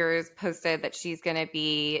Seegers posted that she's going to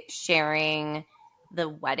be sharing the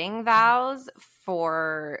wedding vows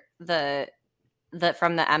for the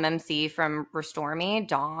from the MMC from Restore Me,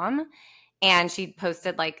 Dom. And she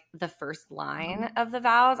posted like the first line of the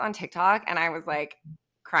vows on TikTok. And I was like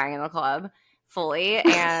crying in the club fully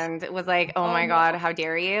and was like, oh my no. God, how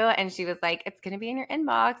dare you? And she was like, it's going to be in your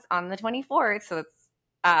inbox on the 24th. So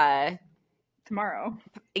it's, Tomorrow.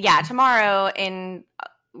 yeah, tomorrow in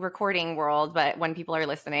recording world, but when people are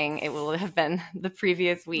listening, it will have been the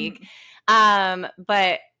previous week.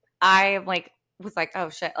 But I like was like, oh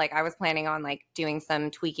shit, like I was planning on like doing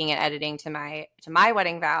some tweaking and editing to my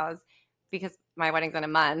wedding vows because my wedding's in a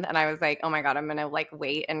month, and I was like, oh my God, I'm gonna like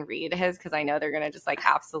wait and read his because I know they're gonna just like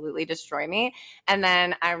absolutely destroy me. And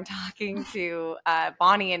then I'm talking to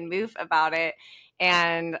Bonnie and Moof about it,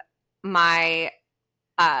 and my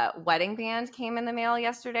wedding band came in the mail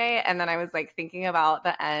yesterday, and then I was like thinking about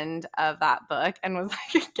the end of that book and was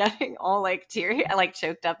like getting all like teary, I like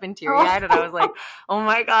choked up and teary eyed, and I was like, oh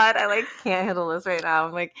my God, I like can't handle this right now.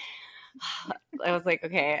 I'm like, I was like,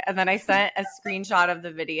 okay. And then I sent a screenshot of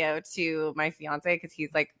the video to my fiance because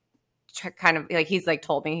he's like kind of like, he's like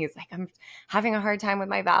told me, he's like, I'm having a hard time with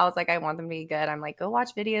my vows, like I want them to be good. I'm like, go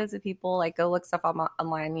watch videos of people, like go look stuff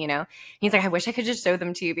online, you know. He's like, I wish I could just show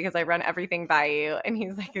them to you because I run everything by you, and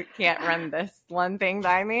he's like, you can't run this one thing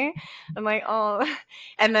by me. I'm like, oh.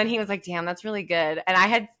 And then he was like, damn, that's really good. And I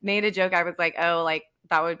had made a joke, I was like, oh, like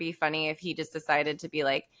that would be funny if he just decided to be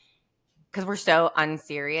like, because we're so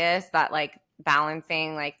unserious that like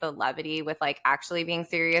balancing like the levity with like actually being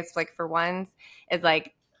serious like for once is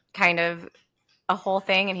like kind of a whole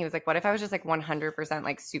thing. And he was like, what if I was just like 100%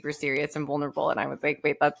 like super serious and vulnerable? And I was like,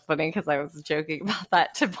 wait, that's funny because I was joking about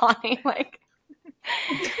that to Bonnie. Like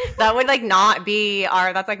that would like not be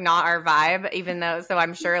that's like not our vibe, even though, so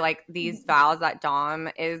I'm sure like these vows that Dom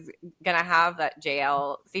is gonna have that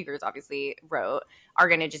JL Seegers obviously wrote are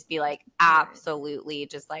gonna just be like absolutely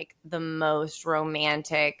just like the most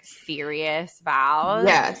romantic, serious vows.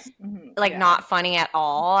 Yes. Like not funny at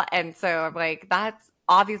all. And so I'm like, that's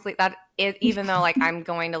obviously that is, even though like I'm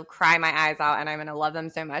going to cry my eyes out and I'm going to love them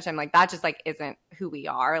so much, I'm like, that just like isn't who we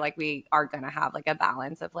are. Like we are going to have like a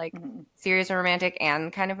balance of like serious and romantic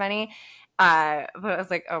and kind of funny. But I was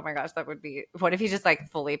like, oh my gosh, that would be, what if he just like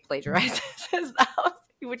fully plagiarizes his vows,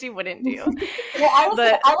 which he wouldn't do. Well, I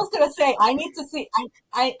was gonna say I need to see.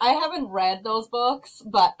 I haven't read those books,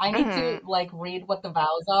 but I need to like read what the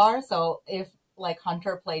vows are. So if like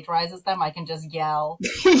Hunter plagiarizes them, I can just yell.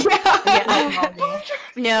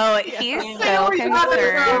 No, he's so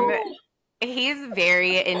concerned. He's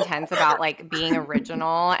very intense about like being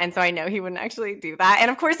original, and so I know he wouldn't actually do that. And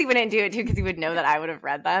of course, he wouldn't do it too because he would know that I would have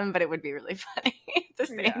read them. But it would be really funny at the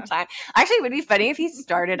same time. Actually, it would be funny if he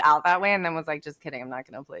started out that way and then was like, "Just kidding, I'm not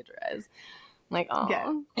going to plagiarize." Like, oh, Yeah.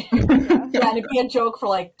 and it'd be a joke for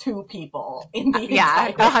like 2 people in the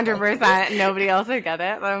 100%. Nobody else would get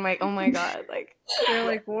it. But I'm like, oh my god, like They're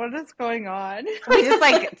like, what is going on? we just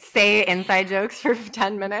like say inside jokes for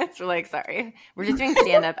 10 minutes. We're like, sorry, we're just doing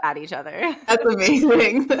stand up at each other. That's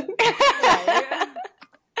amazing.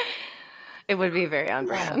 It would be very on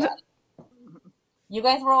brand. You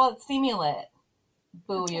guys were all at Stimulant.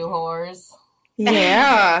 Boo, you whores.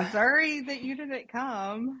 Yeah. Sorry that you didn't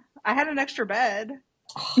come. I had an extra bed.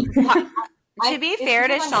 To be fair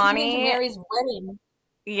to Shawnee, Mary's wedding.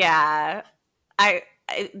 yeah,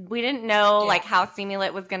 we didn't know like how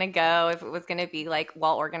Stimulant was gonna go, if it was gonna be like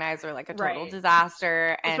well organized or like a total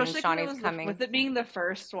disaster. And Especially Shawnee's coming with it being the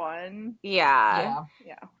first one. Yeah.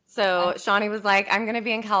 So Shawnee was like, I'm gonna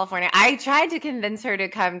be in California. I tried to convince her to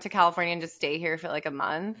come to California and just stay here for like a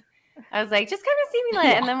month. I was like, just come to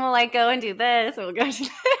Stimulant, and then we'll like go and do this, and we'll go.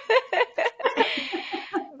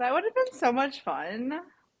 That would have been so much fun.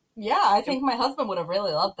 Yeah, I think my husband would have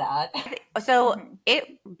really loved that. So it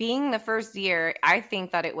being the first year, I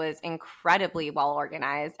think that it was incredibly well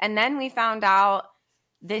organized. And then we found out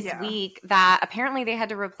this week that apparently they had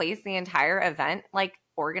to replace the entire event, like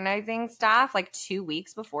organizing staff, like 2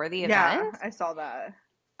 weeks before the event. Yeah, I saw that.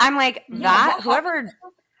 I'm like, whoever.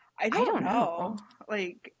 I don't know.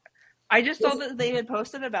 Like, I just saw that they had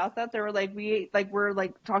posted about that. They were like, we're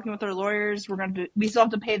like talking with our lawyers. We still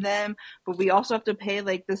have to pay them, but we also have to pay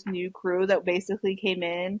like this new crew that basically came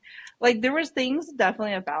in. Like, there was things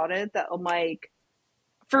definitely about it that I'm like,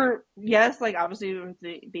 like obviously with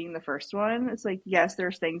being the first one, it's like, yes,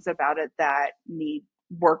 there's things about it that need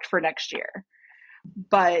worked for next year.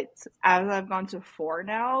 But as I've gone to 4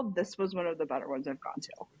 now, this was one of the better ones I've gone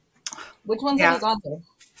to. Which ones have you gone to?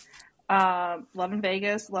 Love in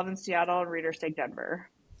Vegas, Love in Seattle, and Reader's Take Denver.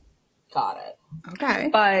 Got it. Okay.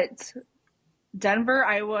 But Denver,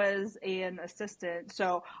 I was an assistant,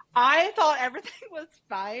 so I thought everything was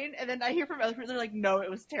fine. And then I hear from other people, they're like, no, it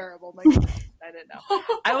was terrible. I'm like, I didn't know.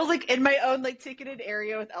 I was like in my own like ticketed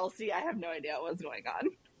area with Elsie. I have no idea what was going on.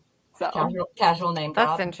 So casual name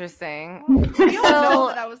drop. That's interesting. I don't know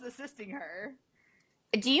that I was assisting her.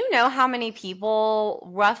 Do you know how many people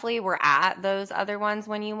roughly were at those other ones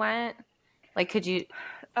when you went? Like, could you?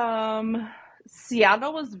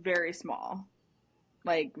 Seattle was very small,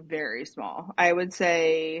 like very small. I want to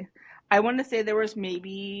say there was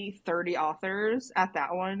maybe 30 authors at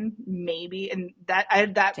that one, maybe, and I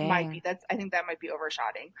think that might be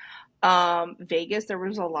overshotting. Vegas, there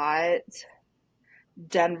was a lot.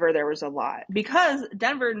 Denver, there was a lot, because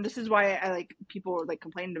Denver, and this is why I like people were like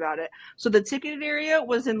complaining about it. So the ticketed area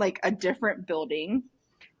was in like a different building,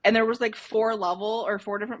 and there was like 4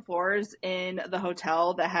 different floors in the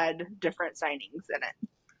hotel that had different signings in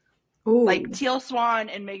it. Ooh. Like Teal Swan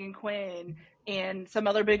and Megan Quinn and some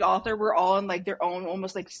other big author were all in like their own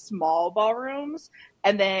almost like small ballrooms,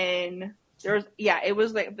 and then there was it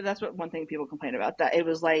was like, but that's what one thing people complain about, that it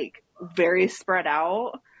was like very spread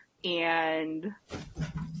out. And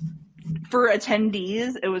for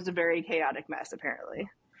attendees, it was a very chaotic mess, apparently.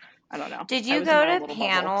 I don't know. Did you go to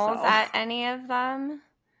panels at any of them?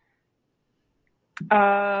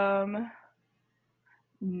 No,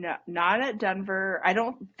 not at Denver. I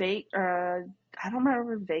don't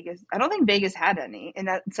remember Vegas. I don't think Vegas had any, and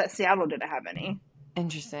Seattle didn't have any.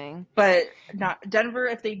 Interesting. But not Denver.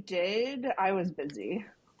 If they did, I was busy.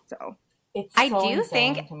 So. I do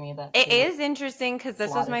think it is interesting because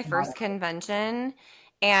this was my first convention,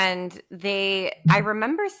 and I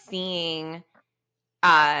remember seeing,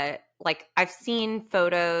 like I've seen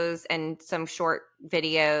photos and some short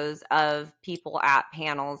videos of people at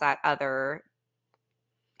panels at other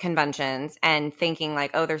conventions and thinking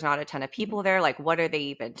like, oh, there's not a ton of people there. Like, what are they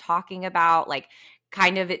even talking about? Like,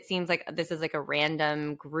 kind of, it seems like this is like a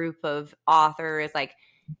random group of authors, like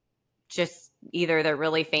just either they're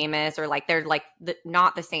really famous or like they're like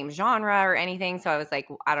not the same genre or anything. So I was like,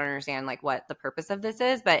 I don't understand like what the purpose of this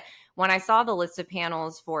is. But when I saw the list of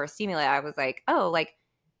panels for Stimulant, I was like, oh, like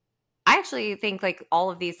I actually think like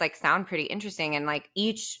all of these like sound pretty interesting. And like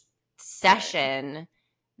each session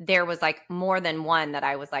there was like more than one that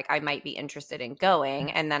I was like, I might be interested in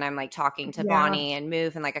going. And then I'm like talking to Bonnie and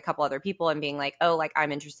Move and like a couple other people and being like, oh, like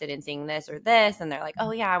I'm interested in seeing this or this. And they're like, oh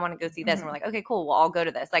yeah, I want to go see this. And we're like, okay, cool. Well, I'll go to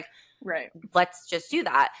this. Like, let's just do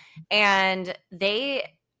that. And the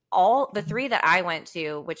 3 that I went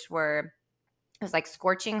to, which were It was like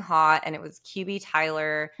Scorching Hot, and it was QB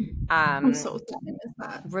Tyler, I'm so sad I missed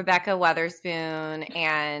that. Rebecca Weatherspoon,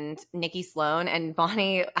 and Nikki Sloan. And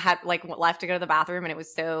Bonnie had like left to go to the bathroom, and it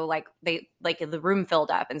was so like the room filled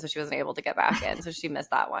up, and so she wasn't able to get back in, so she missed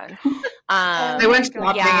that one. They went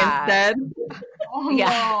shopping instead. Oh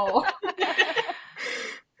Yeah. no.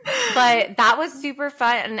 But that was super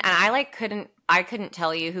fun, and I couldn't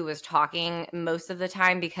tell you who was talking most of the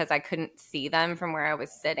time because I couldn't see them from where I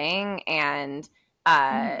was sitting, and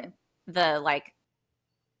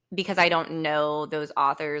because I don't know those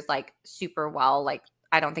authors like super well, like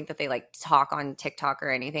I don't think that they like talk on TikTok or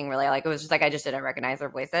anything really. Like it was just like I just didn't recognize their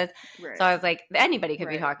voices. Right. So I was like, anybody could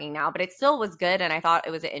be Right. talking now, but it still was good, and I thought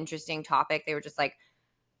it was an interesting topic. They were just like,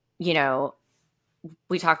 you know,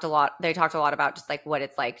 they talked a lot about just like what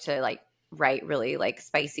it's like to like write really like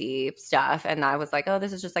spicy stuff, and I was like, oh,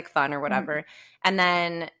 this is just like fun or whatever. And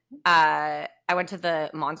then I went to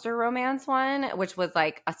the monster romance one, which was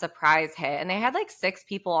like a surprise hit, and they had like 6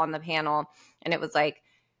 people on the panel, and it was like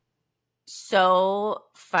so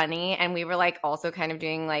funny. And we were like also kind of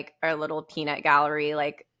doing like our little peanut gallery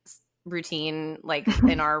like routine like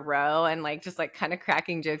in our row, and like just like kind of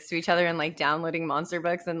cracking jokes to each other and like downloading monster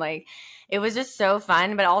books, and like it was just so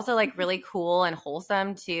fun, but also like really cool and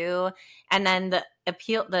wholesome too. And then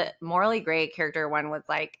the Morally Grey character one was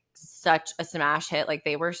like such a smash hit. Like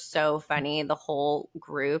they were so funny, the whole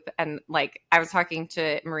group. And like I was talking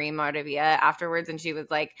to Marie Mardavia afterwards, and she was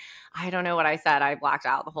like, I don't know what I said, I blacked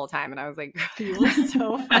out the whole time. And I was like, you were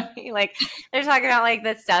so funny. Like they're talking about like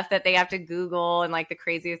the stuff that they have to Google and like the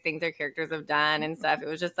craziest things their characters have done and stuff. It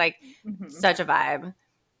was just like such a vibe.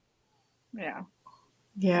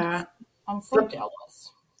 Yeah. I'm so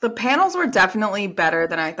jealous. The panels were definitely better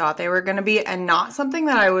than I thought they were going to be, and not something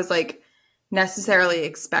that I was like necessarily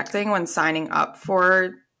expecting when signing up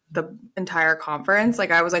for the entire conference.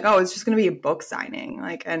 Like I was like, oh, it's just going to be a book signing,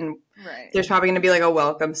 like, and there's probably going to be like a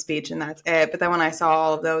welcome speech and that's it. But then when I saw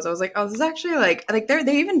all of those, I was like, oh, this is actually like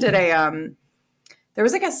they even did there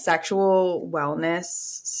was like a sexual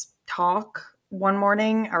wellness talk one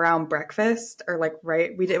morning around breakfast, or like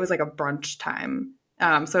it was like a brunch time.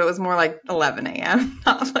 So it was more like 11 a.m.,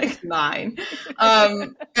 not like 9.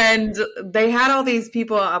 And they had all these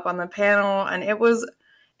people up on the panel, and it was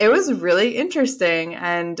really interesting.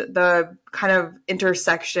 And the kind of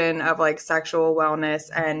intersection of like sexual wellness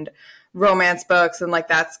and romance books, and like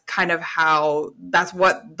that's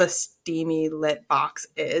what the steamy lit box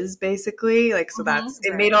is basically. Like, so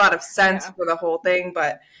it made a lot of sense for the whole thing,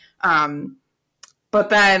 but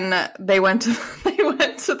then they went to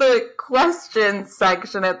the question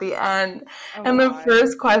section at the end, and the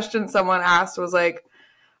first question someone asked was like,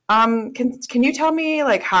 can you tell me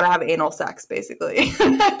like how to have anal sex, basically?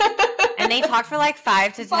 And they talked for like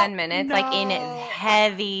 5 to 10 minutes, like in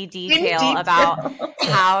heavy detail about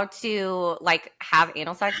how to like have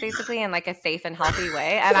anal sex basically in like a safe and healthy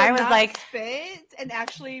way. And So I was not like, spit and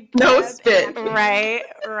actually No prep spit. and actually-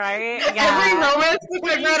 right, yeah. Every romance book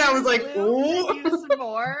I read, I was like, ooh.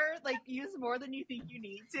 Use more than you think you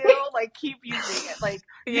need to. Like, keep using it. Like,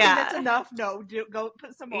 you think that's enough? No, go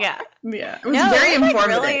put some more. Yeah. It was very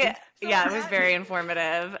informative. It was very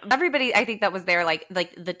informative. Everybody, I think that was there, like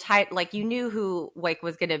the type, like you knew who like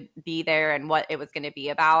was going to be there and what it was going to be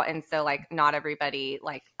about, and so like not everybody,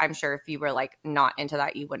 like I'm sure if you were like not into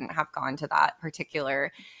that, you wouldn't have gone to that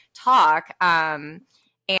particular talk.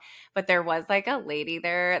 But there was like a lady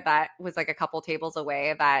there that was like a couple tables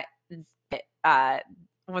away that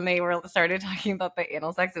when they started talking about the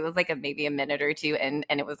anal sex, it was like maybe a minute or two in,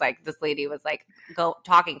 and it was like this lady was like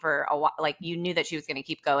talking for a while, like you knew that she was going to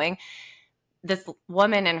keep going. This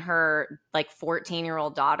woman and her like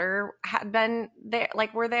 14-year-old daughter had been there,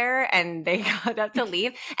 like were there, and they got up to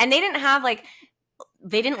leave, and they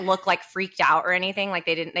didn't look like freaked out or anything. Like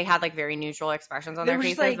they had like very neutral expressions on their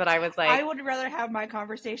faces, like, but I was like, I would rather have my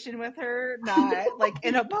conversation with her, not like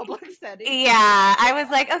in a public setting. Yeah. I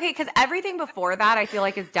was like, okay. Cause everything before that, I feel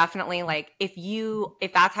like is definitely like,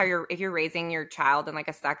 if that's how if you're raising your child in like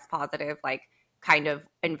a sex positive, like kind of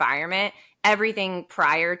environment, everything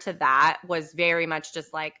prior to that was very much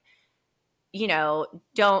just like, you know,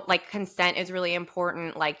 don't like consent is really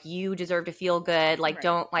important. Like you deserve to feel good. Like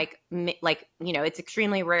don't like, you know, it's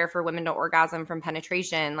extremely rare for women to orgasm from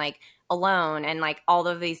penetration, like alone, and like all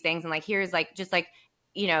of these things. And like, here's like, just like,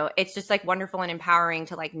 you know, it's just like wonderful and empowering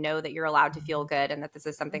to like know that you're allowed to feel good and that this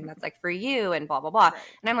is something that's like for you and blah, blah, blah.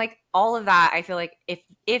 And I'm like, all of that, I feel like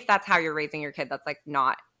if that's how you're raising your kid, that's like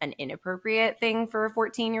not an inappropriate thing for a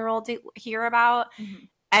 14-year-old to hear about.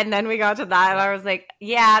 And then we got to that, and I was like,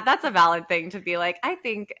 yeah, that's a valid thing to be like, I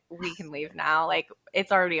think we can leave now. Like, it's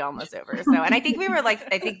already almost over. So, and I think we were like,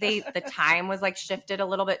 I think the time was like shifted a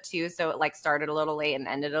little bit too. So it like started a little late and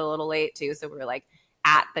ended a little late too. So we were like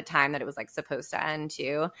at the time that it was like supposed to end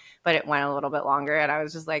too, but it went a little bit longer. And I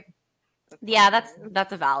was just like, yeah,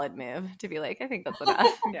 that's a valid move to be like, I think that's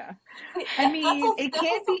enough. Yeah. I mean, it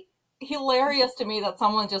can't be hilarious to me that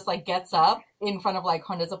someone just like gets up in front of like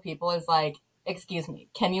hundreds of people is like, excuse me,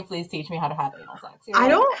 can you please teach me how to have anal sex?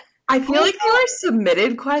 I feel like they were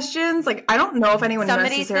submitted questions. Like, I don't know if anyone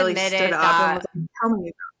Somebody necessarily stood up and was like, tell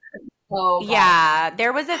me. Oh, yeah,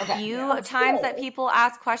 there was a few times that people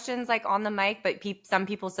asked questions like on the mic, but some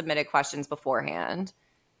people submitted questions beforehand.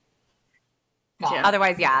 Yeah.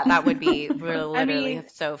 Otherwise, yeah, that would be literally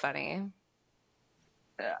so funny.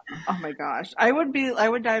 Oh my gosh, I would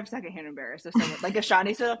die of secondhand embarrassed if someone like if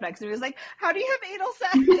Shani stood up next to me and was like, "How do you have anal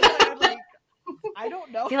sex?" And I would like, I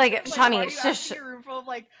don't know. Be like, Shani, shush.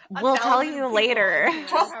 We'll tell you later.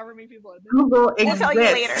 However many people. Google exists. We'll tell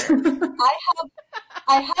you later.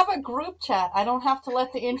 I have a group chat. I don't have to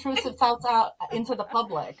let the intrusive thoughts out into the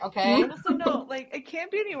public. Okay. So no, like it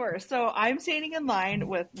can't be any worse. So I'm standing in line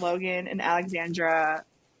with Logan and Alexandra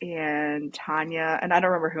and Tanya, and I don't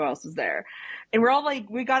remember who else was there. And we're all like,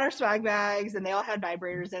 we got our swag bags, and they all had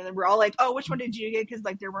vibrators, and we're all like, oh, which one did you get? Because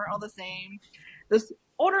like they weren't all the same. This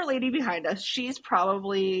older lady behind us, she's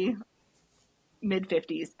probably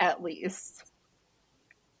mid-50s at least.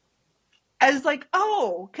 As like,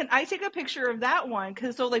 oh, can I take a picture of that one?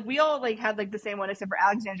 Because so like we all like had like the same one, except for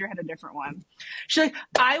Alexandra had a different one. She's like,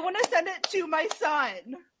 I want to send it to my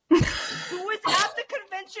son, who was at the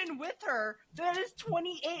convention with her. That is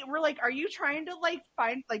 28. We're like, are you trying to like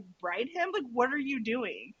find like bride him? Like, what are you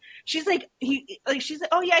doing? She's like, she's like,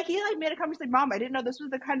 oh yeah, he like made a comment. She's like, Mom, I didn't know this was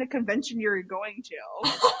the kind of convention you were going to.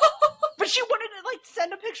 But she wanted to like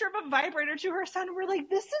send a picture of a vibrator to her son. We're like,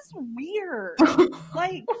 this is weird.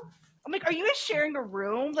 Like, I'm like, are you guys sharing a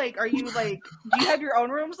room? Like, are you like, do you have your own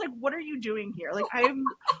rooms? Like, what are you doing here? Like, I'm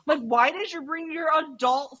like, why did you bring your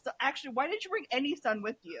adult? Actually, why did you bring any son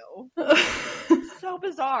with you? So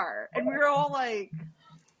bizarre. And we were all like,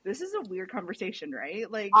 this is a weird conversation,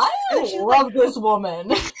 right? Like, I love this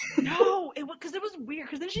woman. No, because it was weird.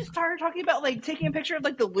 Because then she started talking about like taking a picture of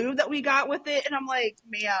like the lube that we got with it, and I'm like,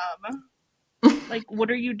 ma'am, like, what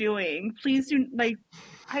are you doing? Please do like.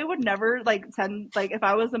 I would never like send like if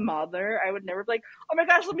I was a mother, I would never be like, oh my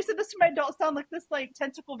gosh, let me send this to my adult son, like this like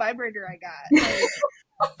tentacle vibrator I got.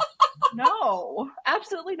 Like, no,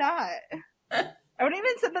 absolutely not. I wouldn't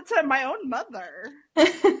even send that to my own mother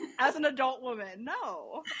as an adult woman.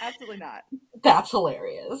 No, absolutely not. That's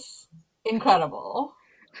hilarious. Incredible.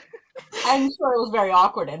 I'm sure it was very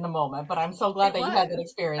awkward in the moment, but I'm so glad that you had that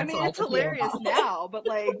experience. I mean, it's hilarious now, but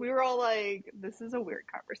like we were all like, this is a weird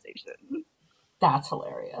conversation. That's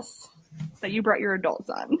hilarious. That you brought your adult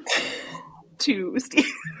son to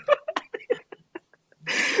Steve.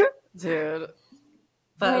 Dude.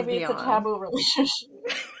 Maybe it's a taboo relationship.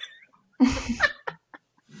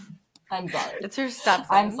 I'm sorry. It's her stepson.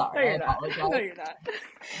 I'm sorry. No, you're not. No, you're not.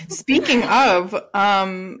 Speaking of,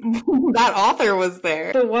 that author was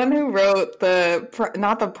there. The one who wrote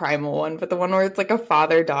not the primal one, but the one where it's like a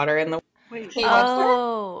father-daughter and the... Wait, Kay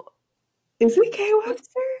oh. Is it Kay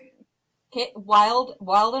Webster?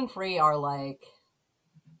 Wild and Free are like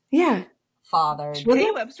Yeah. fathered.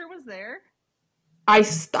 Kay Webster was there? I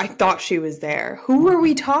thought she was there. Who were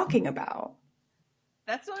we talking about?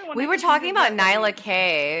 That's the only one. We were talking about Nyla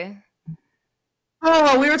Kay.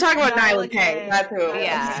 Oh, we were talking about Nyla Kay. That's who it was.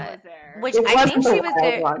 Yeah. Which It I think wasn't she the was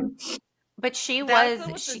wild there. one. But she That's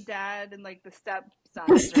was. the dad and like the stepson.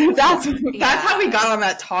 That's how we got on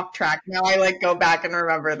that talk track. Now I like go back and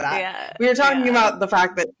remember that. Yeah. We were talking about the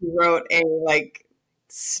fact that he wrote a like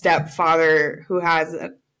stepfather who has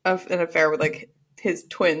an affair with like his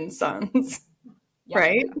twin sons, Yep.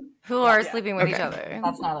 right? Who are sleeping with each Okay. other.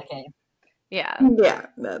 That's not okay. Yeah.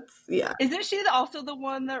 Yeah. Isn't she also the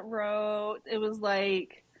one that wrote? It was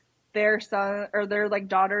like their son or their like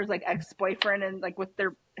daughter's like ex-boyfriend and like with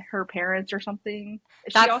her parents or something.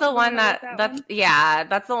 Is she That's also the one wrote that's one? yeah,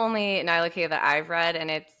 that's the only Nyla Kay that I've read, and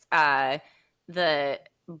it's the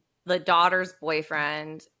daughter's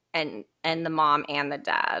boyfriend and the mom and the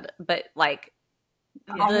dad. But like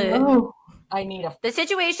I need the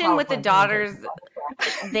situation with the daughters,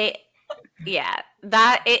 that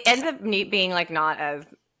it ends up being like not as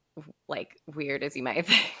like weird as you might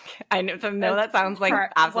think. I know that sounds like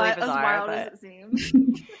absolutely bizarre, as wild but as it seems.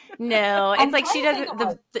 no, it's like she trying to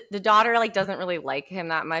doesn't. The daughter like doesn't really like him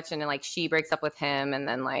that much, and like she breaks up with him, and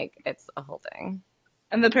then like it's a whole thing.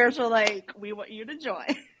 And the parents were like, "We want you to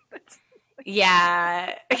join."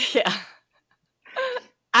 Yeah. Yeah.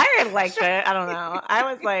 I liked it. I don't know.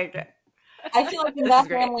 I was like, I feel like in This that is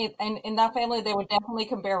great. family, and in that family, they would definitely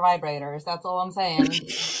compare vibrators. That's all I'm saying.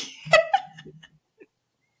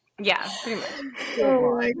 yeah, pretty much.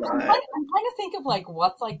 Oh my I'm god. trying to think of like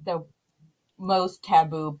what's like the most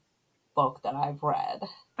taboo book that I've read.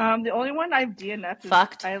 The only one I've DNF'd is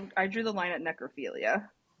Fucked. I drew the line at necrophilia.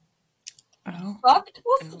 Oh. Fucked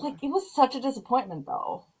was like, it was such a disappointment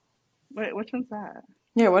though. Wait, which one's that?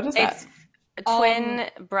 Yeah, what is that? It's twin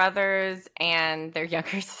brothers and their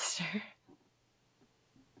younger sister.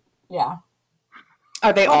 Yeah.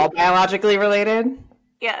 Are they all biologically related?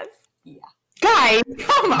 Yes. Yeah. Guys,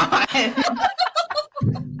 come on.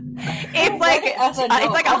 It's like as a novel.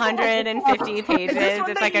 it's like 150 pages. Is this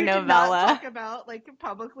one It's that like a you did not novella. talk about like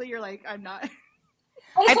publicly. You're like, I'm not.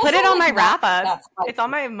 But I it's put also, it on my like, wrap not- up. that's, like, It's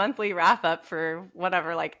on my monthly wrap up for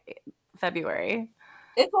whatever, like February.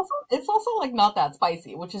 It's also like not that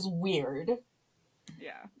spicy, which is weird.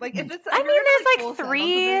 Yeah, like if it's. I if mean, you're gonna, there's, like, full send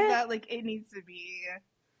three- something that like it needs to be.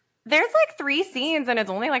 There's like 3 scenes and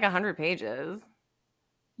it's only like 100 pages.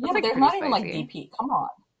 Yeah, That's, but like, there's pretty not even like spicy. DP.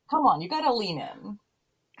 Come on, you gotta lean in.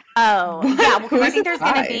 Oh, yeah. Well, 'cause Who I is think it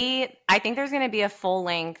there's gonna be a full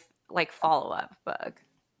length like follow up book.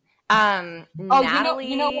 Oh, Natalie,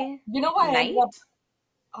 you know why I Knight? ended up.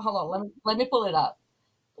 Hold on, let me pull it up.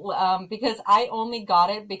 Because I only got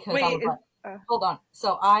it because I was Wait, like, hold on.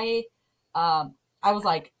 So I was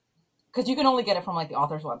like, because you can only get it from like the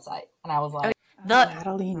author's website, and I was like,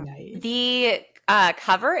 Natalie Knight. The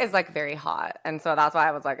cover is like very hot, and so that's why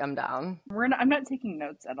I was like, I'm down. I'm not taking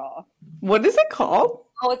notes at all. What is it called?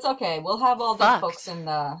 oh, it's okay. We'll have all those Fucked. books in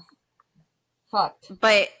the fucked,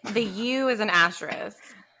 But the U is an asterisk.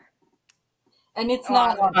 and it's Oh,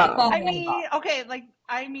 not. It's not I an mean, inbox. okay, like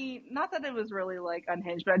not that it was really like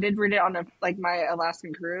unhinged, but I did read it on my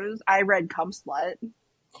Alaskan cruise. I read Come Slut.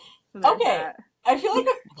 So there's Okay. that. I feel like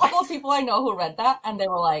a couple of people I know who read that, and they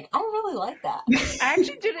were like, I really like that. I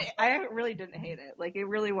actually didn't. I really didn't hate it. Like it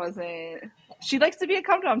really wasn't. She likes to be a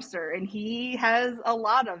cum dumpster, and he has a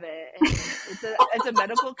lot of it. And it's a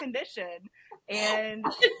medical condition, and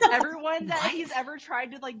everyone that he's ever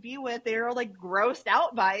tried to like be with, they're like grossed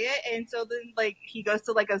out by it. And so then like he goes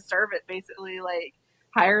to like a servant, basically like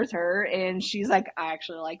hires her, and she's like, I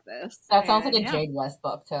actually like this. That sounds like And, a yeah. Jade West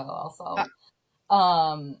book too. Also,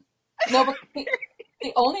 no, but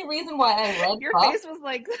the only reason why I read Your Fucked, face was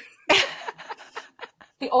like.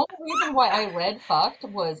 the only reason why I read Fucked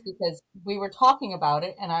was because we were talking about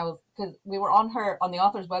it, and because we were on the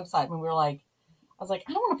author's website, and we were like, I was like,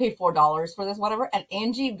 I don't want to pay $4 for this, whatever. And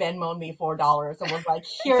Angie Venmo'd me $4 and was like,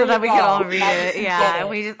 here So you that we go. could all read Now you it. can Yeah, get it.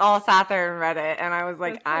 we just all sat there and read it, and I was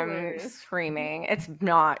like, That's I'm hilarious. screaming. It's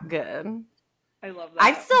not good. I love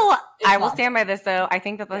that. I will not stand by this though. I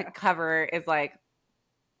think that the Yeah. cover is like,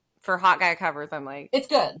 for hot guy covers, I'm like, It's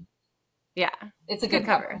good. yeah, It's a good good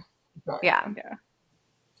cover. Sure. Yeah,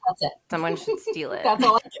 That's it. someone should steal it. That's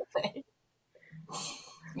all I can say.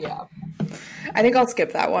 Yeah. I think I'll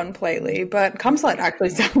skip that one politely, but Come Slut actually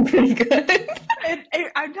sounds pretty good.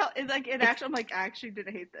 I'm like, I actually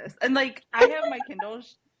didn't hate this. And like, I have my Kindle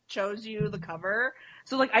shows you the cover,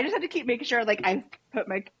 so like, I just had to keep making sure like I put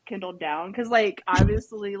my Kindle down because like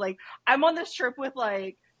obviously like I'm on this trip with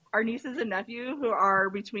like our nieces and nephew who are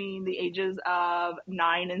between the ages of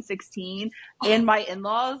 9 and 16, and my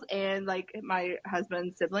in-laws and like my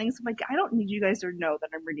husband's siblings. I'm like, I don't need you guys to know that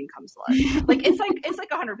I'm reading Come Slut. Like it's like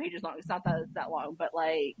 100 pages long. It's not that long, but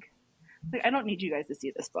like I don't need you guys to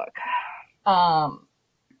see this book.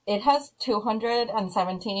 It has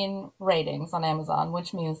 217 ratings on Amazon,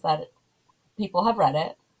 which means that people have read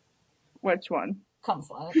it. Which one? Come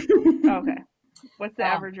Slut. Oh, okay. What's the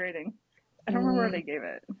average rating? I don't remember where they gave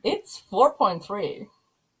it. It's 4.3.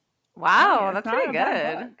 Wow, Yeah, that's it's not pretty a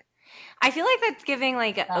bad good. book. I feel like that's giving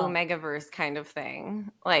like an Oh. Omegaverse kind of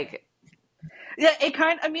thing. Like, Yeah, it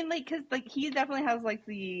kind. I mean, like, cause like he definitely has like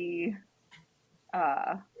the,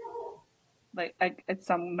 like it's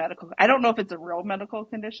some medical. I don't know if it's a real medical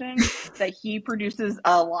condition that he produces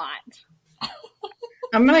a lot.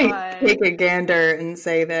 I'm gonna But- take a gander and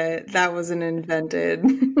say that was an invented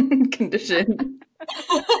condition.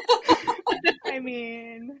 I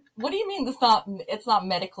mean, What do you mean it's not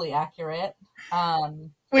medically accurate?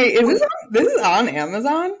 Wait, this is on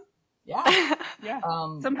Amazon? Yeah. yeah.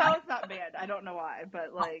 Somehow it's not banned. I don't know why,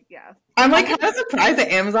 but like, yeah. I'm like kind of surprised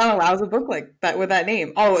that Amazon allows a book like that with that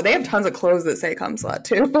name. Oh, they have tons of clothes that say Come Slut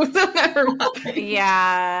too. So never mind.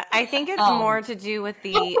 yeah, I think it's more to do with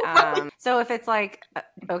the. So if it's like,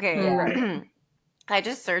 okay, Yeah. I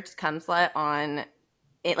just searched Cum Slut on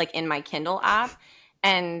it, like in my Kindle app,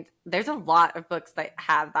 And there's a lot of books that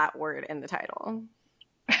have that word in the title.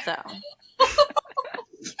 So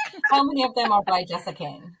How many of them are by Jessica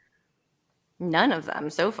Kane? none of them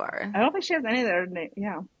so far. I don't think she has any that are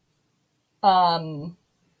yeah.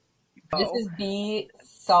 This is B.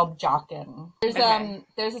 Sobjakin.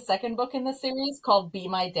 There's a second book in the series called Be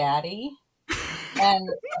My Daddy, and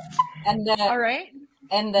All right.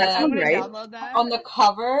 I'm the gonna right. download that. on the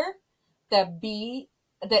cover, the E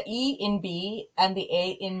in B and the A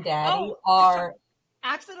in Daddy are.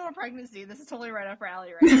 Accidental pregnancy. This is totally right up for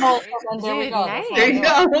Allie, right? Oh, and there we Dude, go. nice. That's There you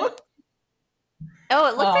what it is. go. Oh,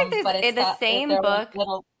 it looks like But this it's the got- same they're book. like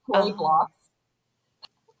little toy Oh. blocks.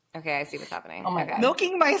 Okay, I see what's happening. Oh my okay. God.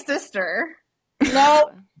 Milking my sister. No.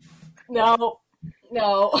 You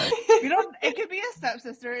don't. It could be a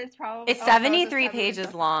stepsister. It's probably. It's 73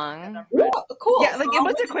 pages long. Ooh, cool. Yeah, like So it I'll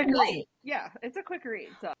was a read quick tonight. read. Yeah, it's a quick read.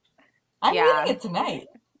 So. I'm Yeah. reading it tonight.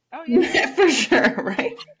 Oh yeah. Yeah, for sure,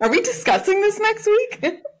 right? Are we discussing this next week?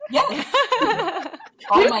 Yes.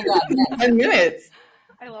 Oh my God. Yes. 10 minutes.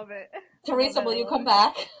 I love it. Teresa, will you come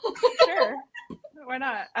back? Sure. Why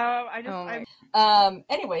not?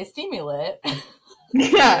 Anyway, Stimulant.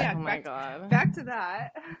 Yeah. Oh my back, god. back to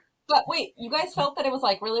that. But wait, you guys felt that it was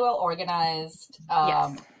like really well organized.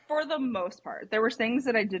 Yes. For the most part, there were things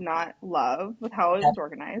that I did not love with how it was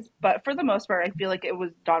organized, but for the most part, I feel like it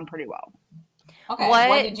was done pretty well. Okay.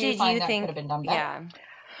 What did you find that think? could have been done better? Yeah.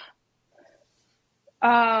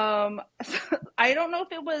 I don't know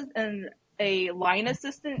if it was a line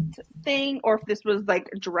assistant thing or if this was like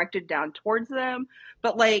directed down towards them,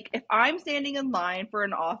 but like if I'm standing in line for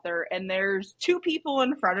an author and there's two people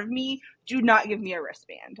in front of me, do not give me a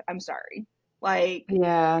wristband. I'm sorry. Like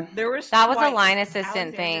Yeah. there was That was a twice line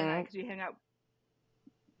assistant Alexandra and I, thing. 'cause we hung out.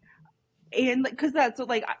 And because that's what,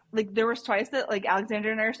 like there was twice that like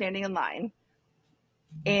Alexandra and I are standing in line,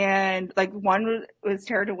 and like one was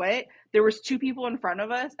Tara DeWitt. There was two people in front of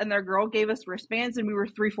us, and their girl gave us wristbands, and we were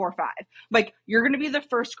 3, 4, 5. Like you're gonna be the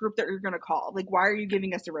first group that you're gonna call. Like why are you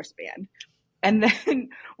giving us a wristband? And then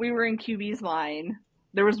we were in QB's line.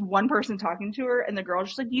 There was one person talking to her, and the girl was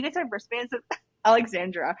just like, "Do you guys have wristbands?" And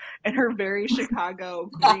Alexandra, and her very Chicago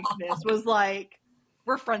Greekness was like,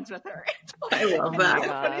 "We're friends with her." I love And that. the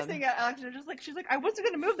funniest thing, Alexandra she's like, "I wasn't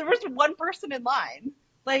gonna move. There was one person in line."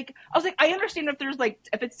 Like I was like, I understand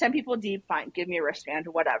if it's 10 people deep, fine, give me a wristband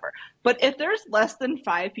or whatever. But if there's less than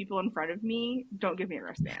 5 people in front of me, don't give me a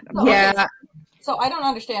wristband. Yeah. So I don't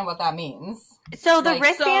understand what that means. So the Like,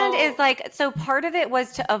 wristband is like, so part of it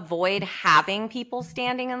was to avoid having people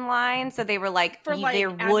standing in line. So they were like, For like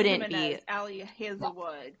there Abby wouldn't Jimenez, be. Allie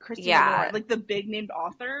Hazelwood, Christina Yeah. Moore, like the big named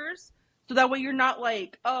authors. So that way you're not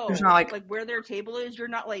like, oh, There's not like where their table is. You're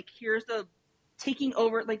not like, here's the taking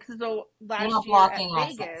over. Like so last not year at blocking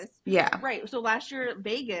Vegas, access. Yeah. right? So last year at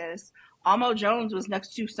Vegas, Amo Jones was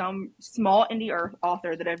next to some small indie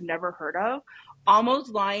author that I've never heard of. Amo's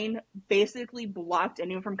line basically blocked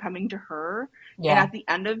anyone from coming to her. And Yeah. at the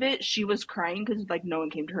end of it, she was crying because like no one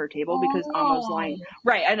came to her table because Amo's line.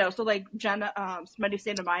 Right, I know. So like Jenna, Smutty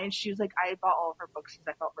Stand Mine, she was like, I bought all of her books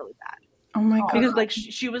because I felt really bad. Oh my god. Because like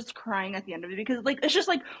she was crying at the end of it because like it's just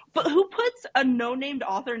like, but who puts a no-named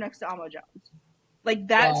author next to Amo Jones? Like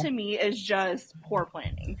that Yeah. to me is just poor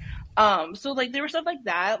planning. So like there was stuff like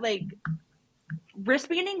that. Like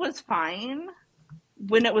wristbanding was fine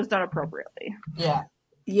when it was done appropriately. Yeah.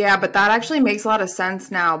 Yeah, but that actually makes a lot of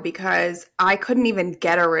sense now because I couldn't even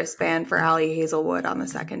get a wristband for Allie Hazelwood on the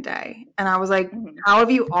second day. And I was like, Mhm. how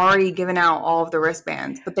have you already given out all of the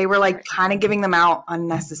wristbands? But they were like kind of giving them out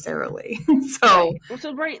unnecessarily. So,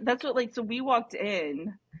 That's what like so we walked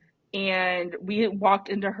in and we walked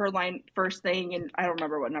into her line first thing and I don't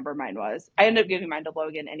remember what number mine was. I ended up giving mine to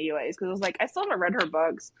Logan anyways because I was like, I still haven't read her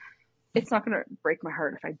books. It's not gonna break my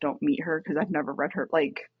heart if I don't meet her because I've never read her.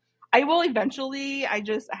 Like I will eventually. I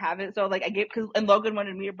just haven't. So like I gave and Logan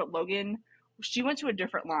wanted to meet her, but Logan, she went to a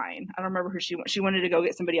different line. I don't remember who she went. She wanted to go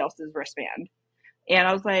get somebody else's wristband, and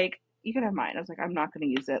I was like, "You can have mine." I was like, "I'm not going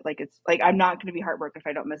to use it. Like it's like I'm not going to be heartbroken if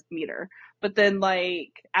I don't meet her." But then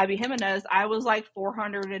like Abby Jimenez, I was like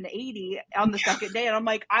 480 on the second day, and I'm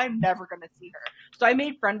like, I'm never going to see her. So I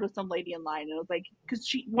made friends with some lady in line, and it was like, because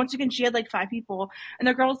she once again she had like 5 people, and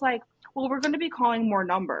the girl was like, "Well, we're going to be calling more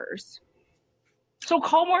numbers." So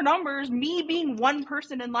call more numbers. Me being one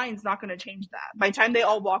person in line is not going to change that. By the time they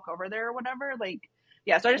all walk over there or whatever, like,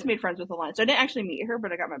 yeah. So I just made friends with the line. So I didn't actually meet her,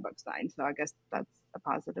 but I got my book signed. So I guess that's a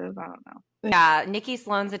positive. I don't know. Yeah. Nikki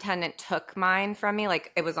Sloan's attendant took mine from me.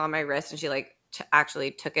 Like it was on my wrist and she like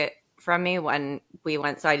actually took it from me when we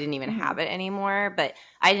went. So I didn't even have it anymore, but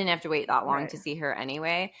I didn't have to wait that long to see her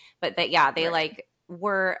anyway. But that, yeah, they like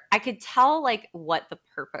I could tell like what the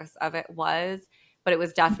purpose of it was. but it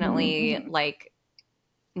was definitely like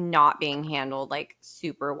not being handled like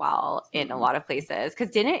super well in a lot of places. Because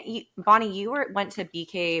didn't you, Bonnie, you went to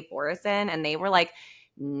BK Borison and they were like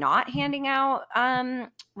not handing out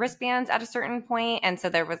wristbands at a certain point, and so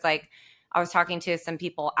there was like, I was talking to some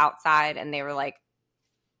people outside and they were like,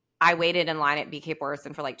 I waited in line at BK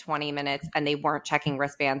Borison for like 20 minutes and they weren't checking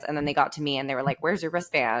wristbands, and then they got to me and they were like, where's your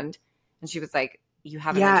wristband? And she was like, you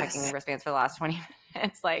haven't been checking wristbands for the last 20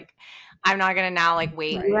 minutes. Like, I'm not gonna now like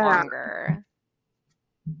wait longer.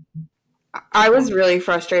 I was really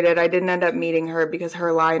frustrated. I didn't end up meeting her because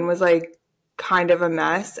her line was like kind of a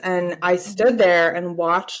mess. And I stood there and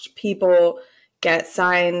watched people get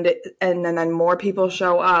signed and then more people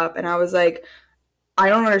show up. And I was like, I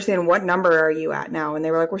don't understand, what number are you at now? And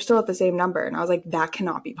they were like, we're still at the same number. And I was like, that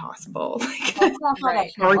cannot be possible. Like, That's not how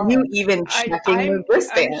that should are work. you even checking the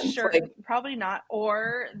wristbands? I'm sure, like, probably not.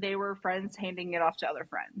 Or they were friends handing it off to other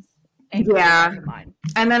friends. Yeah.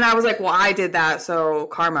 And then I was like, well, I did that, so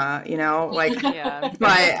karma, you know, like,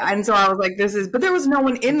 and so I was like, but there was no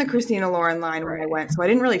one in the Christina Lauren line when I went, so I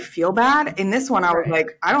didn't really feel bad. In this one, I was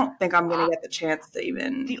like, I don't think I'm going to get the chance to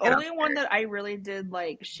even. The only one that I really did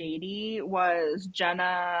like shady was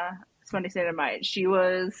Jenna. It's funny to say to mind. She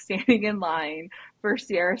was standing in line for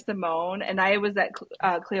Sierra Simone, and I was at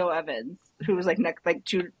Cleo Evans, who was like next, like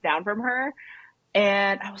 2 down from her,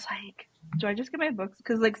 and I was like, do I just get my books?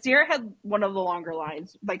 Because like Sierra had one of the longer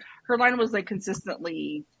lines. Like her line was like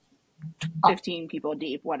consistently 15 people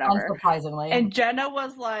deep, whatever. Unsurprisingly. And Jenna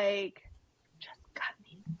was like, just got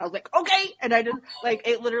me. I was like, okay. And I just like,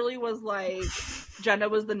 it literally was like Jenna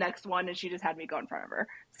was the next one and she just had me go in front of her.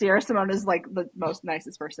 Sierra Simone is like the most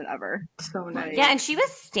nicest person ever. So nice. Yeah, and she was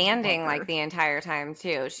standing like the entire time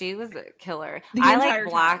too. She was a killer. I like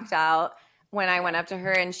blacked out when I went up to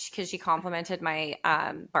her and because she complimented my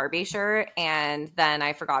Barbie shirt, and then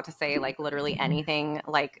I forgot to say like literally anything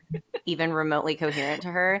like even remotely coherent to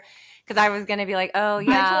her, because I was gonna be like, oh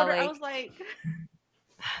yeah, I was like,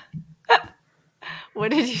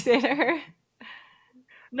 what did you say to her?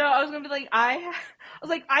 No, I was gonna be like, I was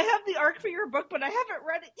like, I have the arc for your book, but I haven't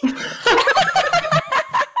read it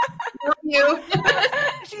yet.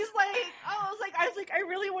 She's like, oh, I was like, I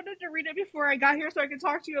really wanted to read it before I got here so I could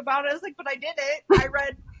talk to you about it. I was like, but I didn't.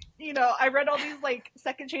 I read all these like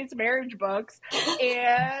second chance marriage books,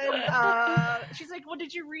 and she's like, well,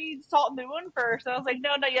 did you read Salt and the Moon first? And I was like,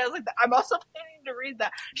 no, yeah. I was like, I'm also planning to read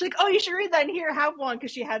that. She's like, oh, you should read that, and here, have one,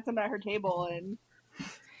 because she had some at her table, and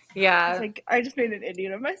yeah, it's like, I just made an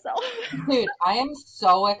Indian of myself. Dude, I am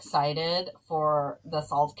so excited for the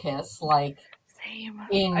Salt Kiss. Like, same.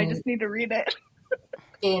 I just need to read it.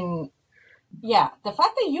 Yeah, the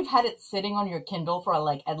fact that you've had it sitting on your Kindle for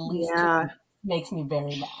like at least 2 weeks makes me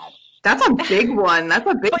very mad. That's a big one. That's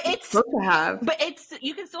a big book to have. But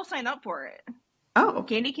you can still sign up for it. Oh,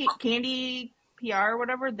 Candy PR,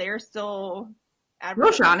 whatever. They're still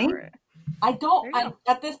advertising for it.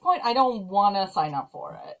 At this point, I don't want to sign up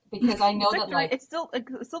for it because I know it's still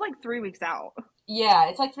like 3 weeks out. Yeah,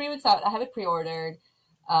 it's like 3 weeks out. I have it pre-ordered,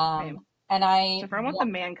 and I want the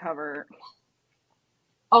man cover.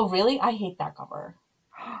 Oh, really? I hate that cover.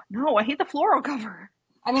 No, I hate the floral cover.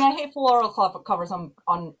 I mean, I hate floral covers on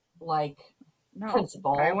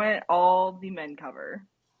principle. I went all the men cover.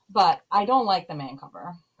 But I don't like the man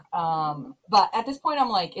cover. But at this point, I'm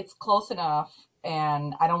like, it's close enough,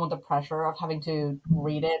 and I don't want the pressure of having to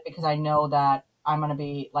read it because I know that I'm gonna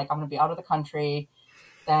be out of the country.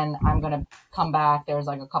 Then I'm gonna come back. There's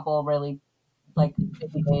like a couple of really like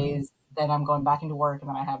busy days. Then I'm going back into work, and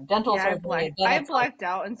then I have dental surgery. I blacked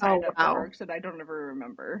out and signed up for ARCs, and I don't ever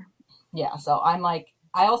remember. Yeah, so I'm like,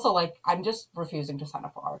 I'm just refusing to sign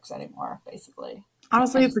up for ARCs anymore, basically.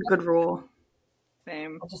 Honestly, it's a good rule.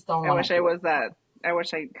 Same. I just don't. I wish I was that. I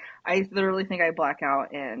literally think I black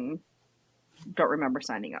out and don't remember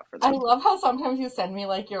signing up for them. I love how sometimes you send me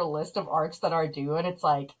like your list of ARCs that are due, and it's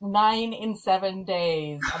like 9 in 7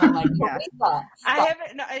 days, and I'm like, Teresa, I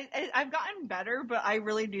haven't. No, I've gotten better, but I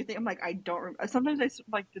really do think I'm like, I don't. Sometimes I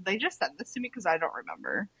like, did they just send this to me? Because I don't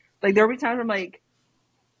remember. Like there'll be times I'm like,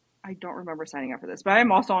 I don't remember signing up for this, but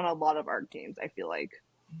I'm also on a lot of ARC teams. I feel like.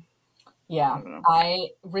 Yeah, I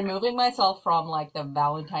removing myself from like the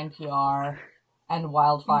Valentine PR and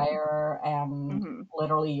Wildfire and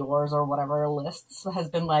literally yours or whatever lists has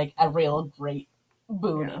been like a real great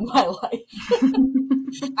boon in my life.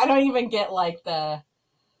 I don't even get like the,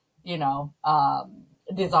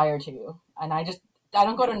 desire to, and I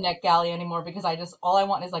don't go to NetGalley anymore because all I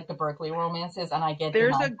want is like the Berkeley romances, and I get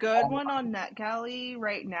there's a good one on NetGalley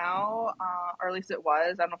right now, or at least it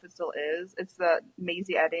was. I don't know if it still is. It's the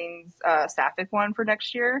Maisie Eddings Sapphic one for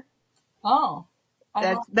next year. Oh.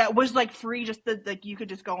 That was like free, just like you could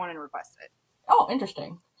just go on and request it. Oh,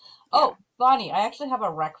 interesting. Oh, Bonnie, I actually have a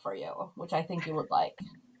rec for you, which I think you would like.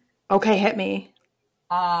 Okay, hit me.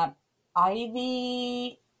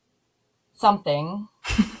 Ivy something.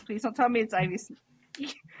 Please don't tell me it's Ivy.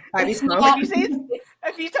 Ivy Smoke.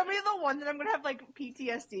 If you tell me the one that I'm gonna have like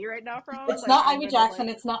PTSD right now from, it's not Ivy Jackson.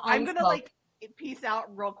 It's not Ivy I'm gonna Smoke. like peace out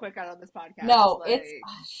real quick out of this podcast. No, it's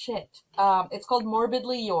shit. It's called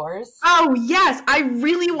Morbidly Yours. Oh yes, I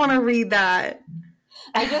really want to read that.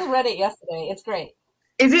 I just read it yesterday. It's great.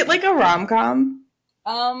 Is it like a rom-com?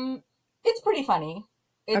 It's pretty funny.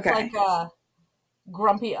 It's like a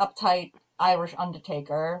grumpy, uptight Irish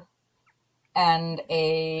undertaker and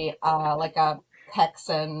a like a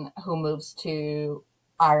Texan who moves to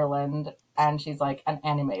Ireland, and she's like an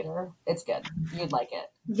animator. It's good. You'd like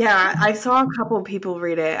it. Yeah, I saw a couple people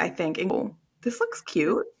read it, I think. This looks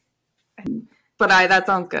cute. But that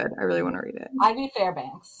sounds good. I really want to read it. Ivy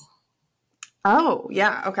Fairbanks. Oh,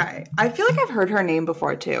 yeah, okay. I feel like I've heard her name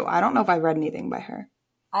before, too. I don't know if I read anything by her.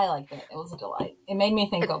 I liked it. It was a delight. It made me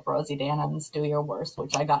think of Rosie Dannon's Do Your Worst,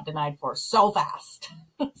 which I got denied for so fast.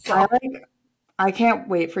 So, I can't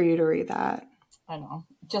wait for you to read that. I know.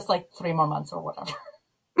 Just like 3 more months or whatever.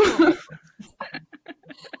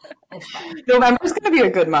 It's fine. November's going to be a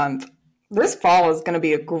good month. This fall is going to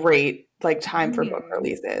be a great time for book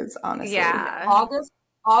releases, honestly. Yeah.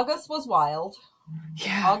 August was wild.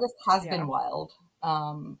 Yeah. August has been wild.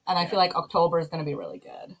 And I feel like October is going to be really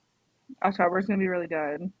good. October is going to be really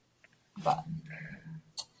good. But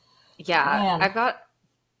yeah, man.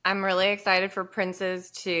 I'm really excited for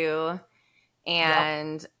Princes 2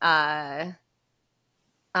 and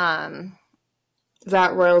Is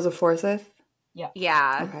that Royals of Forsyth?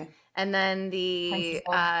 Yeah. Okay. And then the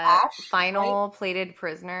Ash, final Plated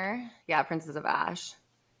Prisoner. Yeah, Princess of Ash.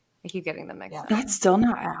 I keep getting them mixed up. That's still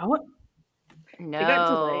not out? No. It got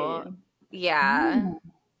delayed. Yeah.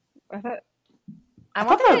 I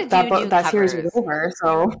want them to do new that series covers. was over,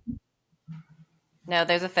 so. No,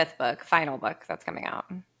 there's a 5th book, final book that's coming out.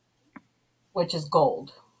 which is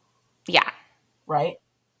gold. Yeah. Right?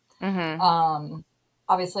 Mm-hmm.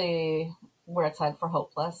 Obviously, we're excited for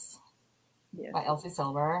Hopeless by Elsie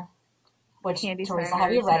Silver. Which, Candy Teresa, Snyder's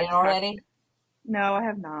have you read it next already? No, I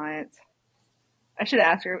have not. I should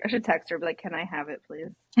ask her. I should text her, be like, "Can I have it, please?"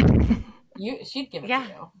 She'd give it to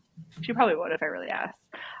you. She probably would if I really asked.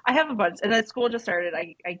 I have a bunch, and the school just started.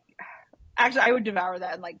 I would devour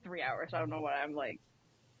that in like 3 hours. I don't know what I'm like.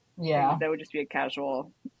 Yeah, that would just be a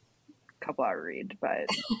casual couple-hour read, but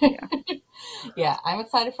yeah, I'm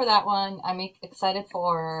excited for that one. I'm excited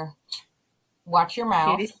for Watch Your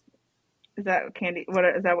Mouth. Is that Candy?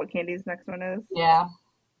 Is that what Candy's next one is? Yeah.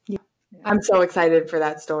 I'm so excited for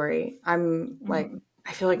that story. I'm like,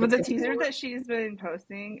 I feel like with the teaser that she's been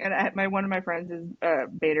posting, and one of my friends is a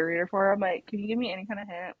beta reader for her. I'm like, can you give me any kind of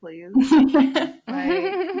hint, please?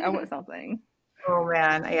 I want something. Oh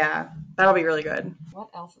man, yeah, that'll be really good. What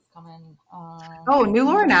else is coming? New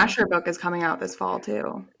Lauren Asher book is coming out this fall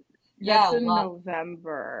too. Yeah, that's in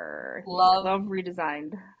November. Love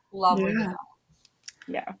redesigned. Love redesigned.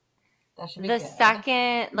 Yeah, that should be the good.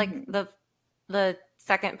 second, like the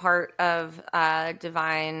second part of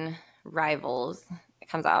Divine Rivals. It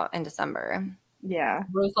comes out in December. Yeah,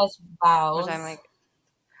 Ruthless Vows. Which I'm like,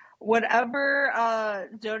 whatever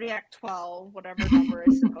Zodiac 12, whatever number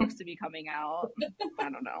is supposed to be coming out. I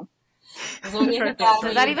don't know. Does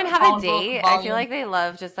that even have a date? I feel like they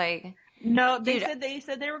love just like. No, they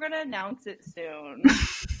said they were going to announce it soon.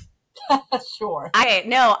 Sure. We're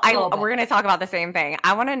going to talk about the same thing.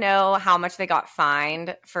 I want to know how much they got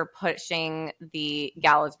fined for pushing the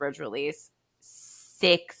Gallows Bridge release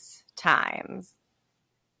 6 times.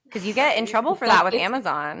 Because you get in trouble for that with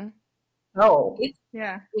Amazon. Oh,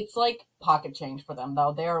 it's like pocket change for them,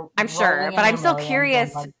 though. I'm sure, but I'm still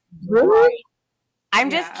curious. Really? I'm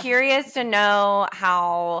just curious to know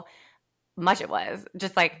how much it was,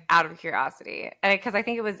 just like out of curiosity, because I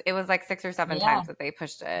think it was like 6 or 7 times that they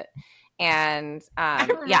pushed it, and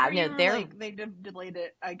they delayed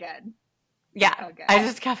it again. Yeah, okay. I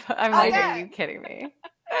just kept. I'm like, are you kidding me?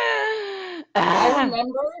 I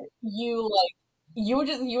remember you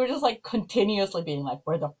were just like continuously being like,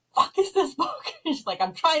 where the fuck is this book? She's like,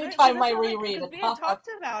 I'm trying to time my reread. We had talked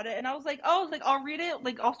about it, and I was like, I'll read it.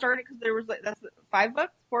 Like, I'll start it because there was like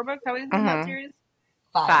 4 books. How many is that series?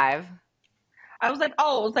 5. I was like,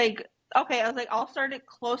 okay. I was like, I'll start it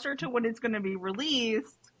closer to when it's going to be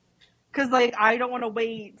released, because like I don't want to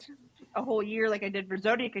wait a whole year like I did for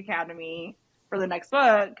Zodiac Academy for the next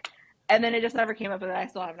book. And then it just never came up, and I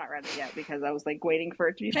still have not read it yet because I was like waiting for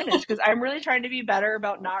it to be finished. Because I'm really trying to be better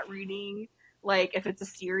about not reading like if it's a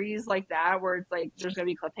series like that where it's like there's gonna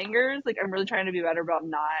be cliffhangers, like I'm really trying to be better about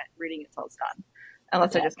not reading it until it's done.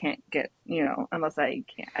 Unless I just can't get, unless I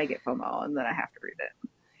get FOMO and then I have to read it.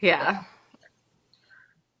 Yeah.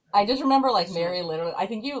 I just remember like Mary literally, I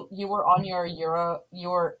think you were on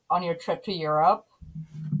your trip to Europe,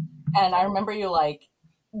 and I remember you like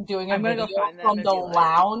doing a video from the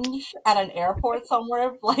lounge at an airport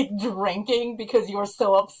somewhere, like drinking because you were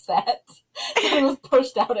so upset that it was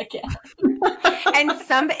pushed out again. And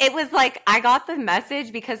it was like, I got the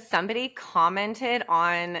message because somebody commented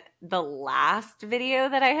on the last video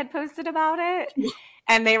that I had posted about it.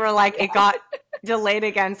 And they were like, it got delayed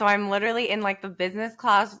again. So I'm literally in like the business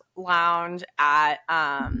class lounge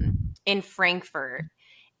in Frankfurt.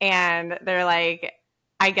 And they're like,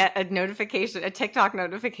 I get a TikTok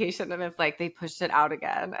notification, and it's like, they pushed it out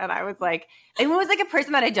again. And I was like, it was like a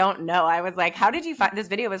person that I don't know. I was like, how did you find this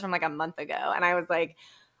video? Was from like a month ago. And I was like,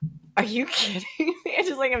 are you kidding me? I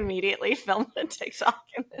just like immediately filmed a TikTok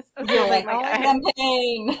in this. You're like,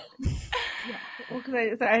 campaign. Yeah. Well,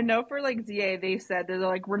 because I know for like ZA, they said they're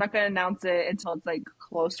like, we're not going to announce it until it's like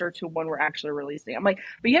closer to when we're actually releasing. I'm like,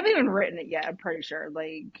 but you haven't even written it yet. I'm pretty sure.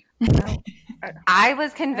 Like, I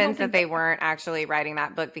was convinced that they weren't actually writing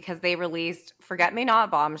that book because they released Forget Me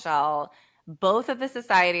Not Bombshell, both of the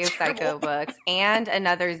Society of Psycho books, and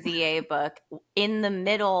another ZA book in the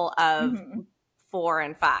middle of 4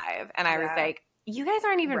 and 5. And I was like, you guys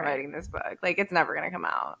aren't even writing this book. Like, it's never going to come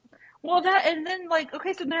out. Well, that, and then like,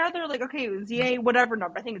 okay, so now they're like, okay, ZA, whatever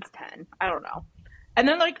number, I think it's 10. I don't know. And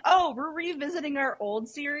then like, oh, we're revisiting our old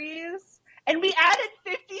series, and we added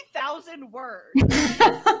 50,000 words.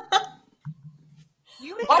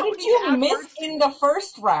 Why did you miss in the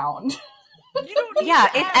first round?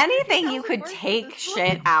 If anything, you could take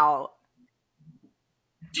shit out.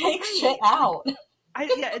 Take shit out.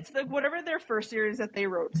 It's like whatever their first series that they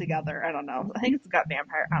wrote together. I don't know. I think it's got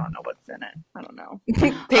vampire. I don't know what's in it. I don't know.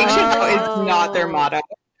 Take shit out is not their motto.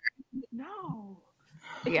 No.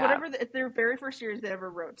 It's their very first series they ever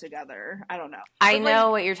wrote together. I don't know. I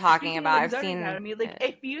know what you're talking about. I've seen. Academy, like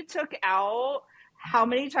if you took out how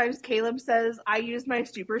many times Caleb says I used my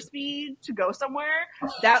super speed to go somewhere,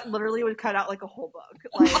 that literally would cut out like a whole book.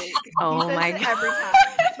 Like, oh my god! Every time.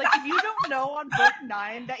 Like if you don't know on book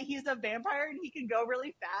 9 that he's a vampire and he can go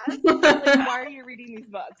really fast, like why are you reading these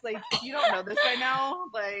books? Like you don't know this by now.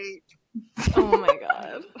 Like, oh my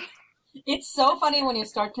god. It's so funny when you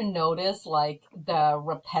start to notice like the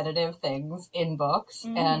repetitive things in books,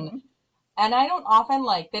 and I don't often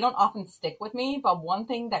they don't often stick with me, but one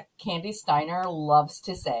thing that Candy Steiner loves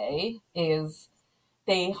to say is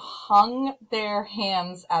they hung their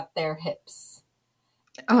hands at their hips.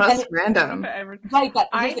 Oh, that's random. Right, but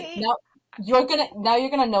now you're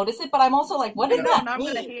gonna notice it, but I'm also like, what does that mean? I'm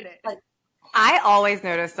gonna hate it. Like, I always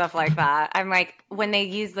notice stuff like that. I'm like, when they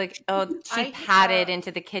use like, oh, she padded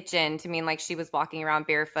into the kitchen to mean like she was walking around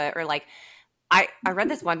barefoot, or like, I read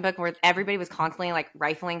this one book where everybody was constantly like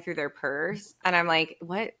rifling through their purse, and I'm like,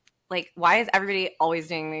 what? Like, why is everybody always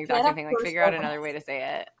doing the exact same thing? Like, figure out another way to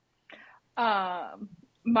say it.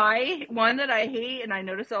 My one that I hate and I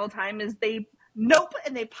notice all the time is they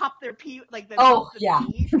and they pop their pee like the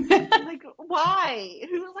pee. Like why?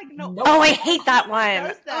 Who's like no? Oh, I hate that one.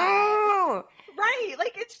 Does that? Oh, right.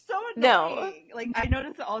 Like it's so annoying. No. Like I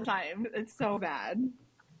notice it all the time. It's so bad.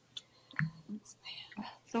 It's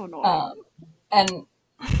so annoying. And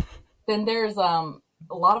then there's a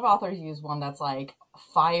lot of authors use one that's like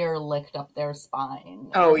fire licked up their spine.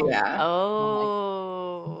 Oh yeah.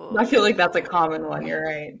 Oh. I feel like that's a common one. You're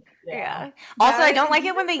right. Yeah. Also, I don't like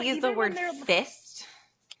it when they use the word fist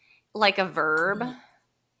like a verb.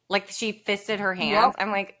 Like she fisted her hands. Yep.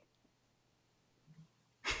 I'm like,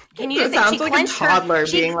 can you just sounds like a toddler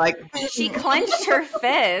being like she clenched her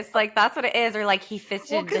fist, like that's what it is, or like he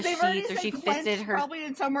fisted the sheets, or she fisted her. Probably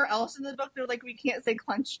in somewhere else in the book, they're like, we can't say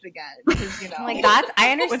clenched again because like that's.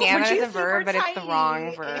 I understand that it's a verb, but it's the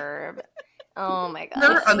wrong verb. Oh my god,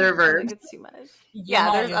 there are other verbs. It's too much.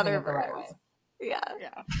 Yeah, there's other verbs. Yeah.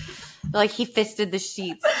 Like he fisted the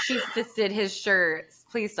sheets. She fisted his shirts.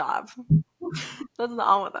 Please stop. That's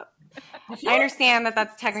not what that. I understand that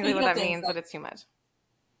that's technically what that means, but it's too much.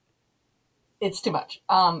 It's too much.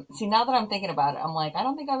 See, now that I'm thinking about it, I'm like, I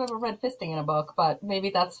don't think I've ever read fisting in a book, but maybe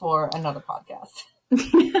that's for another podcast.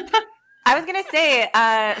 I was going to say,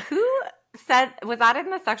 who said, was that in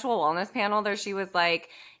the sexual wellness panel there? She was like,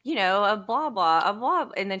 you know, a blah, blah, a blah.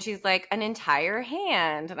 And then she's like, an entire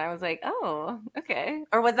hand. And I was like, oh, okay.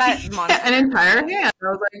 Or was that monster? An entire hand. I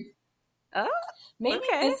was like, oh, maybe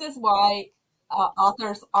this is why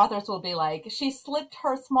authors will be like, she slipped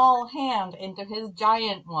her small hand into his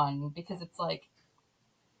giant one, because it's like,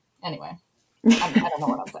 anyway. I don't know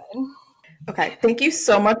what I'm saying. Okay. Thank you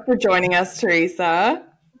so much for joining us, Teresa.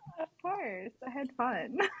 Of course. I had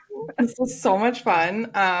fun. This was so much fun.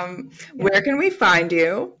 Where can we find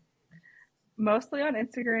you? Mostly on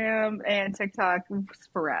Instagram and TikTok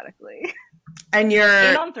sporadically. And you're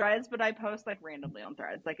And on Threads, but I post like randomly on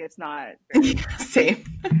Threads. Like it's not very... same.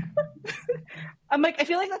 I'm like, I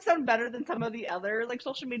feel like that's done better than some of the other like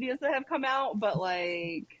social medias that have come out, but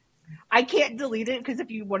like I can't delete it because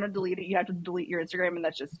if you want to delete it, you have to delete your Instagram, and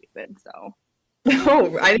that's just stupid. So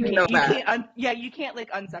Oh, I didn't know you that. can't you can't like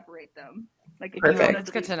unseparate them. Like if Perfect. you want to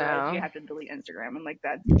It's good delete to Threads, know. you have to delete Instagram, and like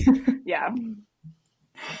that's yeah.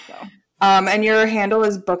 So And your handle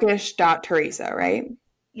is bookish.teresa, right?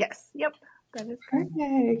 yes, yep, that is correct.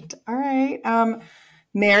 Perfect. All right.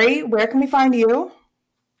 Mary, where can we find you?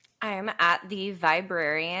 I am at the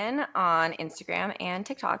Vibrarian on Instagram and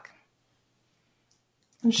TikTok.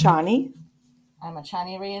 And Shani. I'm at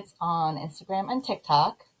Shani Reads on Instagram and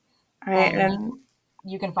TikTok. All right. And And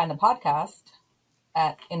you can find the podcast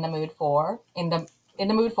at in the mood for _pod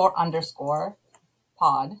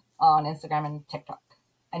on Instagram and TikTok.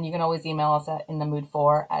 And you can always email us at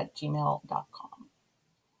inthemood4@gmail.com.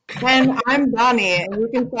 And I'm Bonnie, and you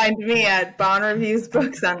can find me at Bon Reviews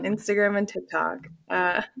Books on Instagram and TikTok.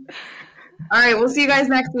 All right, we'll see you guys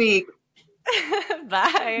next week.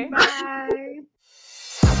 Bye. Bye.